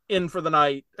in for the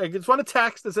night. I just want a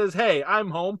text that says, "Hey, I'm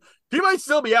home." He might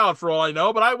still be out for all I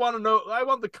know, but I want to know. I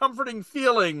want the comforting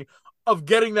feeling of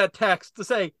getting that text to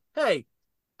say, "Hey,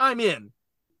 I'm in."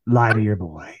 Lie to your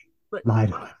boy. Right. Lie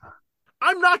to him.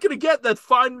 I'm not going to get that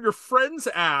Find Your Friends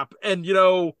app and,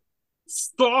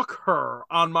 stalk her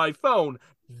on my phone.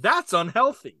 That's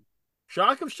unhealthy.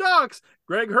 Shock of shocks,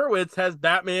 Greg Hurwitz has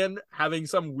Batman having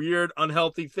some weird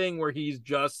unhealthy thing where he's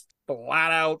just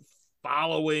flat out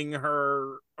following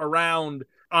her around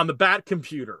on the Bat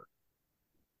computer.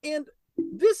 And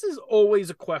this is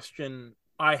always a question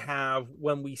I have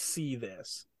when we see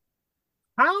this.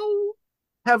 How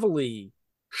heavily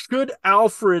should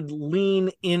Alfred lean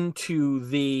into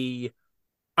the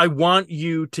 "I want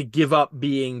you to give up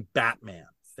being Batman"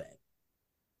 thing?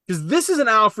 Because this is an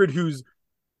Alfred who's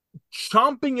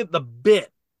chomping at the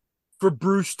bit for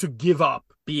Bruce to give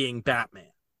up being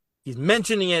Batman. He's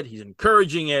mentioning it, he's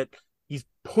encouraging it, he's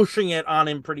pushing it on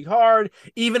him pretty hard.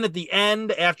 Even at the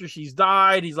end, after she's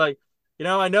died, he's like,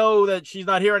 I know that she's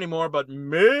not here anymore, but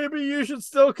maybe you should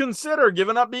still consider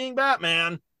giving up being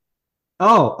Batman.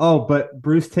 But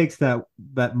Bruce takes that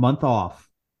month off,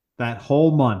 that whole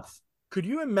month. Could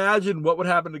you imagine what would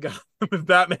happen to Gotham if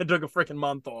Batman took a freaking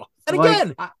month off? And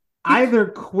again, either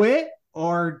quit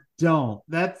or don't.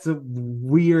 That's a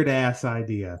weird ass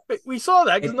idea. We saw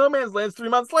that because No Man's Land's 3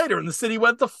 months later and the city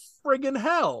went to friggin'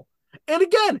 hell. And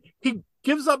again, he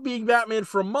gives up being Batman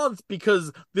for a month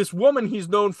because this woman he's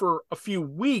known for a few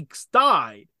weeks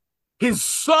died. His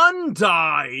son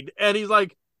died, and he's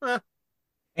like,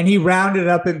 And he rounded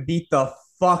up and beat the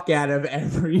fuck out of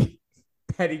every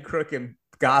petty crook in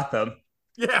Gotham.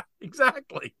 Yeah,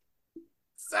 exactly.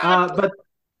 But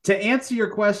to answer your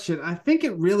question, I think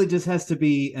it really just has to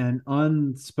be an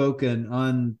unspoken,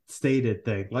 unstated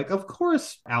thing. Like, of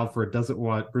course, Alfred doesn't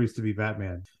want Bruce to be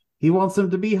Batman. He wants him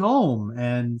to be home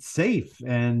and safe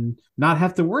and not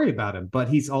have to worry about him. But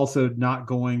he's also not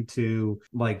going to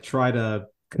try to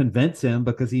convince him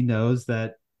because he knows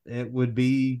that it would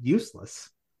be useless.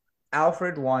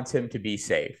 Alfred wants him to be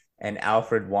safe, and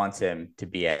Alfred wants him to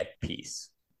be at peace.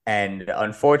 And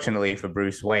unfortunately for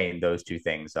Bruce Wayne, those two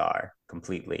things are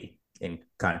completely in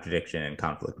contradiction and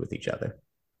conflict with each other.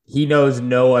 He knows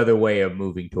no other way of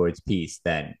moving towards peace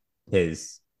than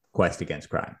his quest against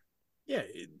crime. Yeah,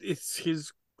 it's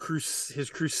his crusade.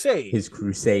 His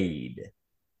crusade.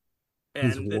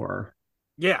 His war.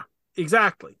 Yeah,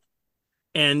 exactly.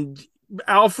 And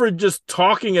Alfred just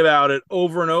talking about it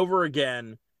over and over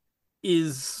again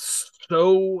is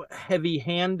so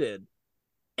heavy-handed.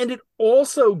 And it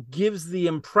also gives the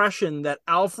impression that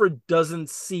Alfred doesn't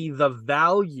see the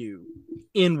value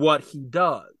in what he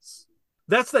does.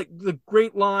 That's the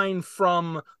great line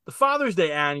from the Father's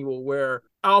Day annual where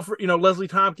Alfred, Leslie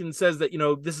Tompkins says that,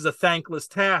 this is a thankless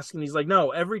task. And he's like, no,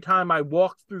 every time I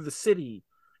walk through the city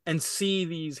and see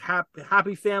these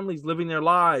happy families living their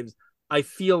lives, I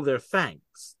feel their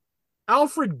thanks.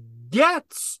 Alfred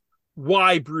gets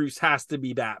why Bruce has to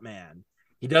be Batman.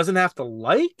 He doesn't have to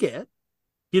like it.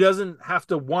 He doesn't have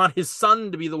to want his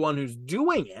son to be the one who's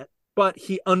doing it, but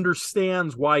he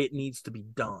understands why it needs to be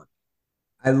done.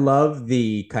 I love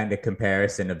the kind of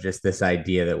comparison of just this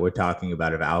idea that we're talking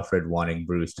about of Alfred wanting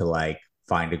Bruce to like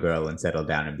find a girl and settle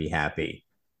down and be happy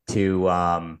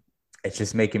to it's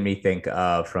just making me think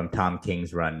of from Tom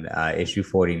King's run, issue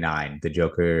 49, the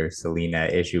Joker Selena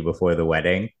issue before the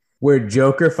wedding, where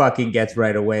Joker fucking gets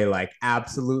right away like,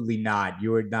 absolutely not.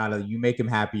 You make him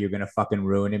happy, you're going to fucking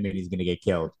ruin him and he's going to get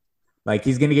killed. Like,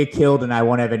 he's going to get killed and I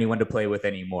won't have anyone to play with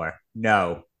anymore.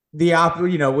 No.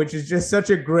 Which is just such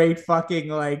a great fucking,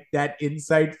 like, that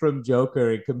insight from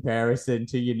Joker in comparison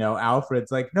to,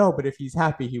 Alfred's like, no, but if he's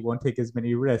happy, he won't take as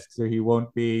many risks or he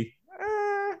won't be...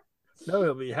 No,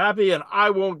 he'll be happy and I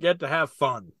won't get to have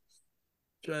fun.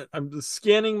 I'm just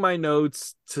scanning my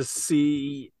notes to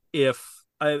see if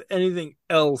I have anything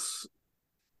else.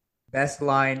 Best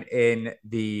line in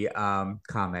the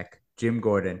comic, Jim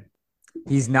Gordon.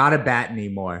 He's not a bat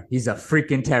anymore. He's a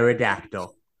freaking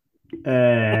pterodactyl. Oh.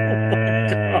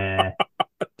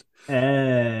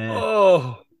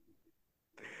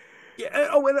 Yeah.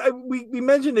 Oh, and we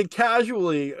mentioned it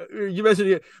casually. You mentioned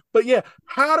it, but yeah,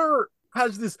 Hatter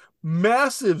has this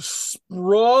massive,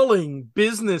 sprawling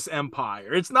business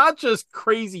empire. It's not just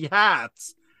crazy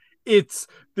hats. It's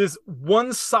this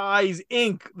one size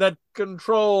Inc. that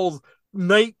controls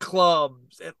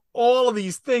nightclubs and all of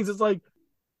these things. It's like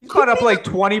he's caught up like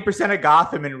 20% of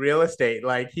Gotham in real estate.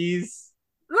 Like he's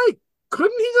right.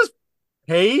 Couldn't he just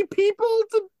pay people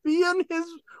to be in his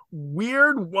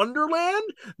weird wonderland?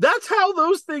 That's how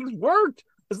those things worked.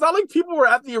 It's not like people were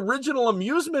at the original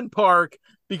amusement park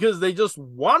because they just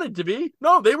wanted to be.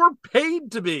 No, they were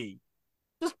paid to be.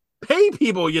 Just pay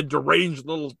people, you deranged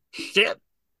little shit.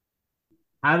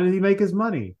 How did he make his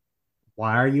money?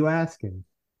 Why are you asking?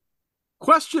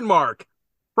 Question mark.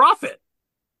 Profit.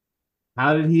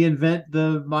 How did he invent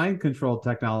the mind control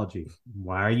technology?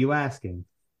 Why are you asking?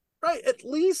 Right. At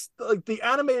least like the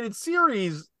animated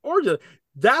series origin.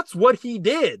 That's what he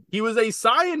did. He was a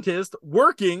scientist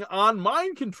working on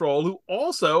mind control who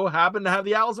also happened to have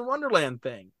the Alice in Wonderland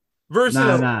thing.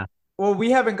 Versus, well,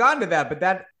 we haven't gotten to that,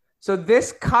 but so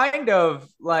this kind of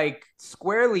like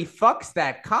squarely fucks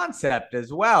that concept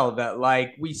as well. That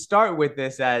like we start with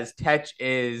this as Tetch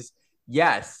is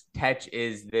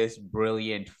this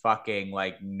brilliant fucking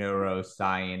like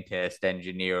neuroscientist,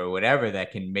 engineer, or whatever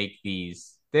that can make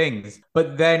these things.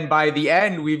 But then by the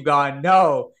end, we've gone,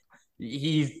 no.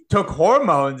 He took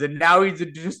hormones and now he's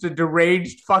just a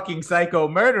deranged fucking psycho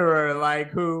murderer. Like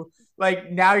who,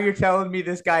 like now you're telling me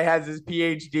this guy has his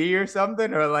PhD or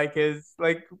something, or like his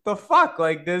like the fuck,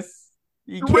 like this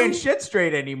he can't shit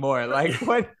straight anymore. Like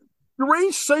what?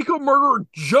 Deranged psycho murderer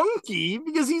junkie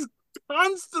because he's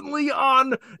constantly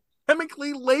on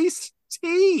chemically laced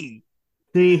tea.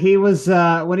 See, he was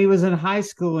when he was in high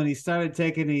school and he started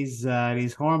taking these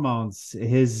hormones,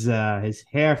 his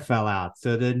hair fell out.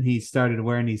 So then he started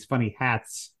wearing these funny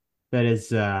hats that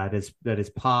his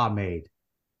pa made.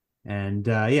 And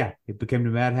he became the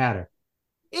Mad Hatter.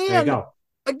 And there you go.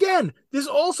 Again, this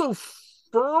also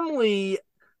firmly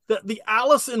that the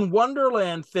Alice in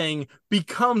Wonderland thing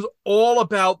becomes all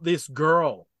about this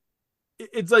girl.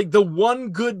 It's like the one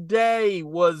good day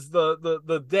was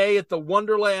the day at the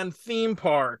Wonderland theme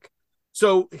park.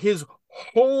 So his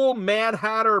whole Mad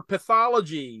Hatter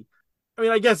pathology, I mean,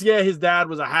 I guess, yeah, his dad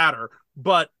was a hatter,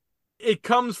 but it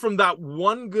comes from that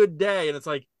one good day. And it's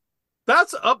like,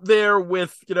 that's up there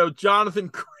with, Jonathan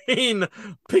Crane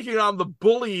picking on the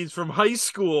bullies from high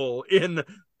school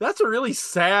that's a really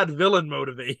sad villain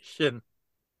motivation.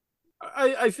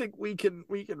 I think we can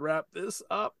wrap this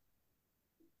up.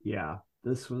 Yeah.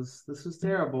 This was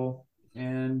terrible,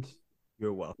 and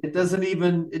You're welcome. it doesn't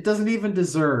even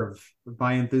deserve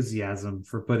my enthusiasm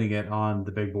for putting it on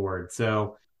the big board.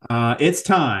 So it's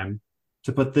time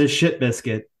to put this shit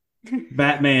biscuit,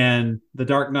 Batman: The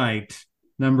Dark Knight,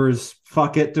 numbers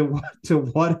fuck it to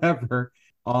whatever,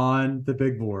 on the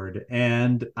big board.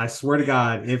 And I swear to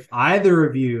God, if either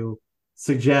of you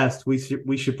suggest we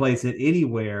should place it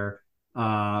anywhere,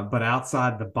 but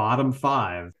outside the bottom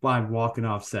 5, I'm walking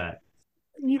off set.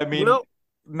 I mean,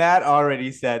 Matt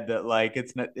already said that like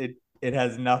it's not it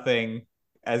has nothing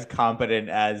as competent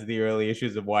as the early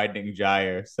issues of Widening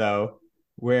Gyre, so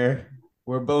we're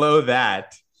below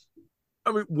that.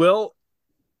 I mean, well,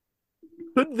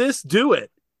 could this do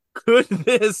it? Could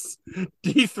this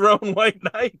dethrone White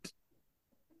Knight?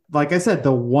 Like I said,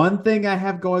 the one thing I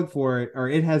have going for it, or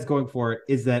it has going for it,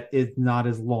 is that it's not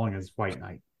as long as White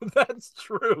Knight. That's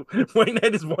true. White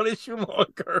Knight is 1 issue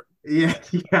longer.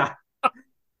 Yeah.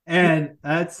 And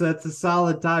that's a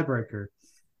solid tiebreaker.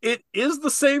 It is the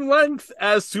same length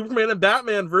as Superman and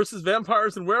Batman versus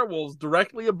Vampires and Werewolves,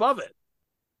 directly above it.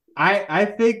 I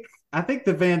think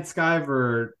the Van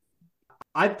Sciver,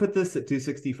 I'd put this at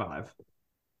 265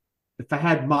 if I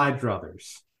had my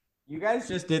druthers. You guys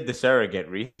just did The Surrogate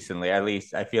recently, at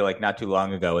least I feel like not too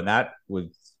long ago, and that was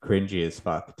cringy as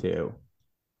fuck too.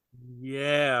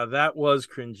 Yeah, that was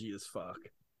cringy as fuck.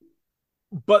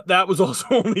 But that was also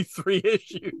only 3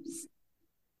 issues.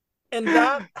 And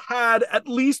that had at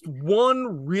least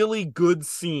one really good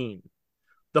scene.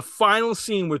 The final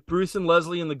scene with Bruce and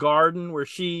Leslie in the garden, where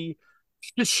she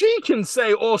can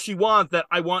say all she wants, that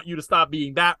I want you to stop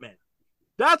being Batman.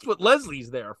 That's what Leslie's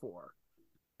there for.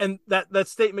 And that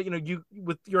statement, you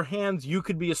with your hands, you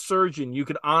could be a surgeon. You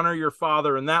could honor your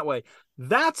father in that way.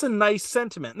 That's a nice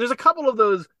sentiment. And there's a couple of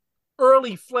those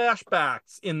early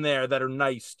flashbacks in there that are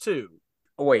nice too.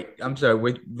 Oh, wait, I'm sorry.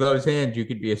 With those hands, you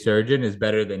could be a surgeon is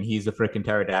better than he's a freaking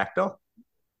pterodactyl.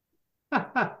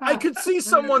 I could see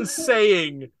someone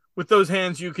saying, with those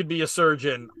hands, you could be a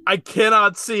surgeon. I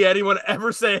cannot see anyone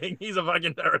ever saying he's a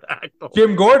fucking pterodactyl.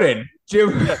 Jim Gordon. Jim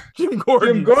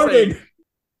Gordon. Jim Gordon.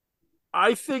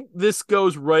 I think this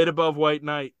goes right above White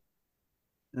Knight.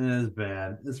 It is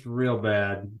bad. It's real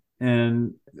bad.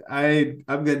 And I'm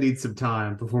gonna need some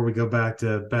time before we go back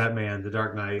to Batman: The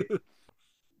Dark Knight.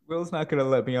 Will's not gonna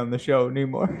let me on the show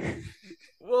anymore.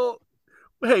 Well,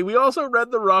 hey, we also read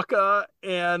the Rucka,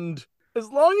 and as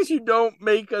long as you don't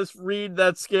make us read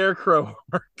that Scarecrow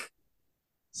arc.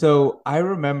 So I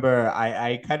remember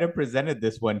I kind of presented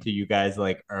this one to you guys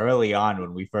like early on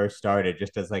when we first started,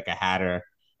 just as like a hatter.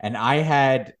 And I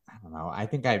don't know, I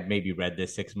think I maybe read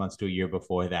this 6 months to a year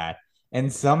before that.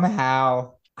 And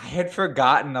somehow I had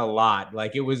forgotten a lot.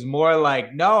 Like it was more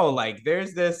like, no, like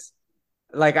there's this,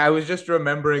 like I was just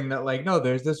remembering that, like, no,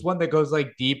 there's this one that goes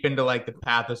like deep into like the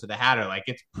pathos of the Hatter. Like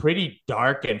it's pretty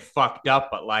dark and fucked up,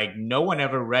 but like no one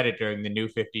ever read it during the New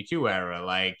 52 era.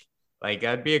 Like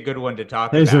that'd be a good one to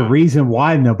talk There's about. a reason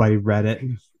why nobody read it.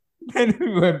 And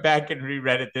we went back and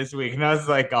reread it this week, and I was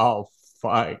like, oh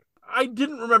fuck. I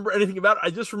didn't remember anything about it.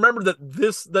 I just remembered that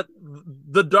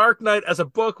The Dark Knight as a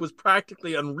book was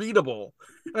practically unreadable.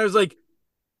 And I was like,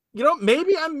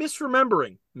 maybe I'm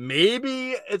misremembering.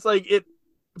 Maybe it's like it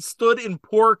stood in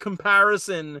poor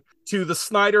comparison to the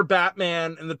Snyder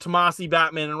Batman and the Tomasi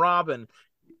Batman and Robin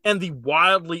and the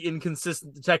wildly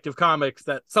inconsistent Detective Comics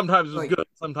that sometimes was good,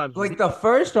 sometimes was the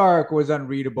first arc was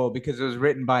unreadable because it was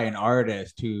written by an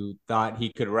artist who thought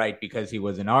he could write because he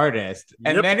was an artist.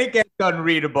 Yep. And then it gets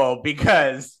unreadable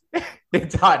because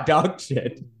it's hot dog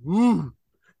shit. Ooh.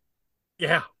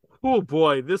 Yeah. Oh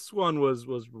boy, this one was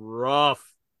rough.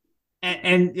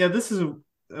 And yeah, this is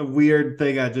a weird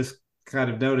thing I just kind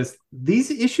of noticed.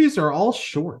 These issues are all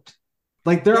short.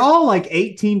 Like they're all like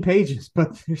 18 pages,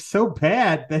 but they're so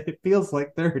bad that it feels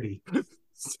like 30.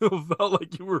 Still felt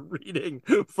like you were reading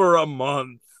for a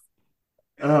month.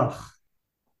 Ugh.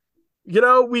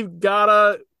 We've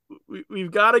gotta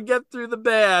get through the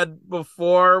bad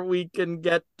before we can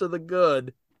get to the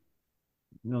good.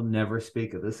 You'll never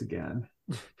speak of this again.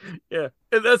 Yeah,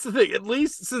 and that's the thing. At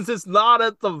least since it's not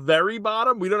at the very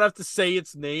bottom, we don't have to say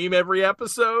its name every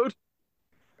episode.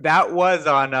 That was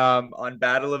on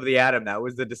Battle of the Atom. That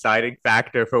was the deciding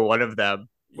factor for one of them.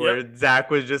 Where Zach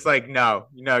was just like, no,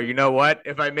 you know what?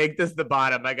 If I make this the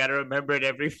bottom, I got to remember it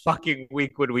every fucking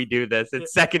week when we do this.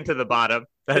 It's second to the bottom.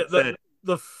 That's it.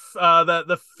 The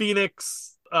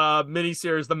Phoenix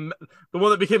miniseries, the one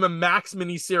that became a Max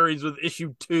miniseries with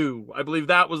issue 2. I believe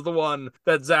that was the one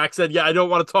that Zach said, yeah, I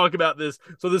don't want to talk about this,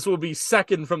 so this will be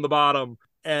second from the bottom.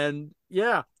 And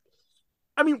yeah,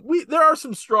 I mean, there are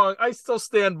some strong. I still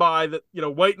stand by that.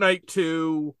 White Knight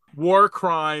 2, War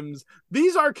Crimes.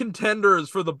 These are contenders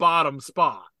for the bottom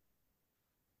spot.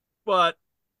 But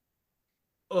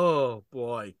oh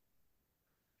boy.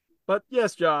 But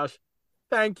yes, Josh,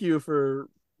 thank you for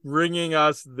bringing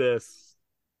us this.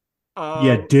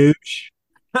 Douche.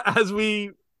 As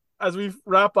we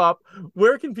wrap up,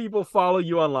 where can people follow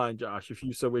you online, Josh, if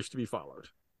you so wish to be followed?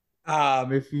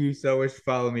 If you so wish to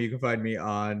follow me, you can find me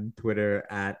on Twitter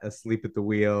at Asleep at the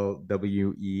Wheel,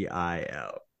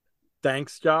 WEIL.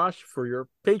 Thanks, Josh, for your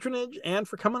patronage and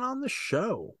for coming on the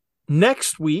show.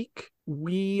 Next week,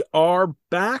 we are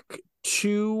back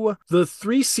to the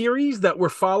 3 series that we're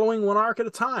following one arc at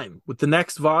a time, with the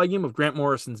next volume of Grant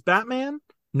Morrison's Batman,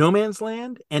 No Man's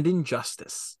Land, and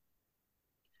Injustice.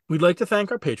 We'd like to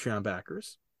thank our Patreon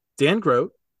backers: Dan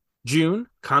Grote, June,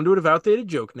 Conduit of Outdated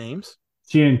Joke Names,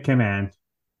 June Command,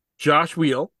 Josh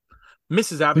Wheel,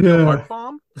 Mrs. Abigail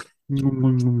Hartbaum,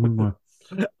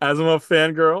 Asimov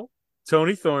Fangirl,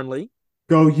 Tony Thornley,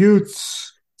 Go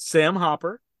Utes, Sam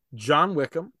Hopper, John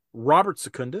Wickham, Robert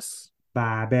Secundus,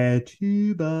 Bobby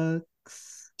 $2,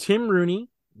 Tim Rooney,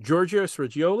 Giorgio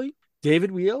Sreggioli,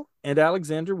 David Wheel, and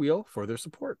Alexander Wheel for their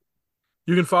support.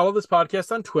 You can follow this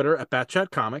podcast on Twitter at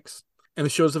Batchat Comics, and the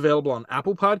show is available on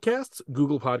Apple Podcasts,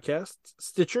 Google Podcasts,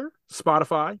 Stitcher,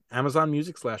 Spotify, Amazon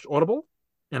Music/Audible,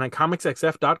 and on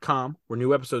comicsxf.com, where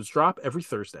new episodes drop every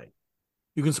Thursday.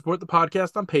 You can support the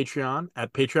podcast on Patreon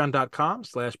at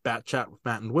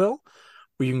patreon.com/batchatwithmattandwill,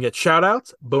 where you can get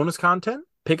shout-outs, bonus content,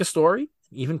 pick a story,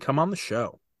 and even come on the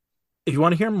show. If you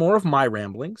want to hear more of my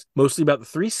ramblings, mostly about the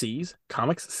 3 C's,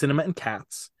 comics, cinema, and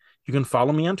cats, you can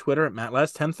follow me on Twitter at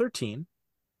MattLaz1013.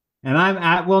 And I'm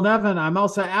at Will Nevin. I'm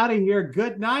also out of here.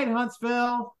 Good night,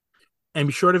 Huntsville. And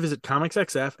be sure to visit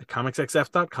ComicsXF at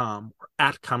comicsxf.com or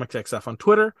at ComicsXF on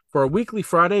Twitter for our weekly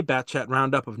Friday Bat Chat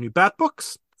roundup of new Bat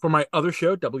books. For my other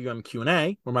show,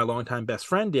 WMQ&A, where my longtime best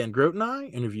friend Dan Grote and I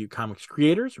interview comics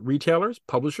creators, retailers,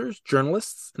 publishers,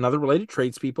 journalists, and other related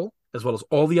tradespeople, as well as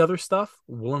all the other stuff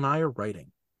Will and I are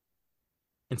writing.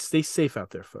 And stay safe out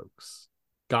there, folks.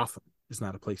 Gotham is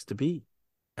not a place to be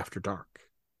after dark.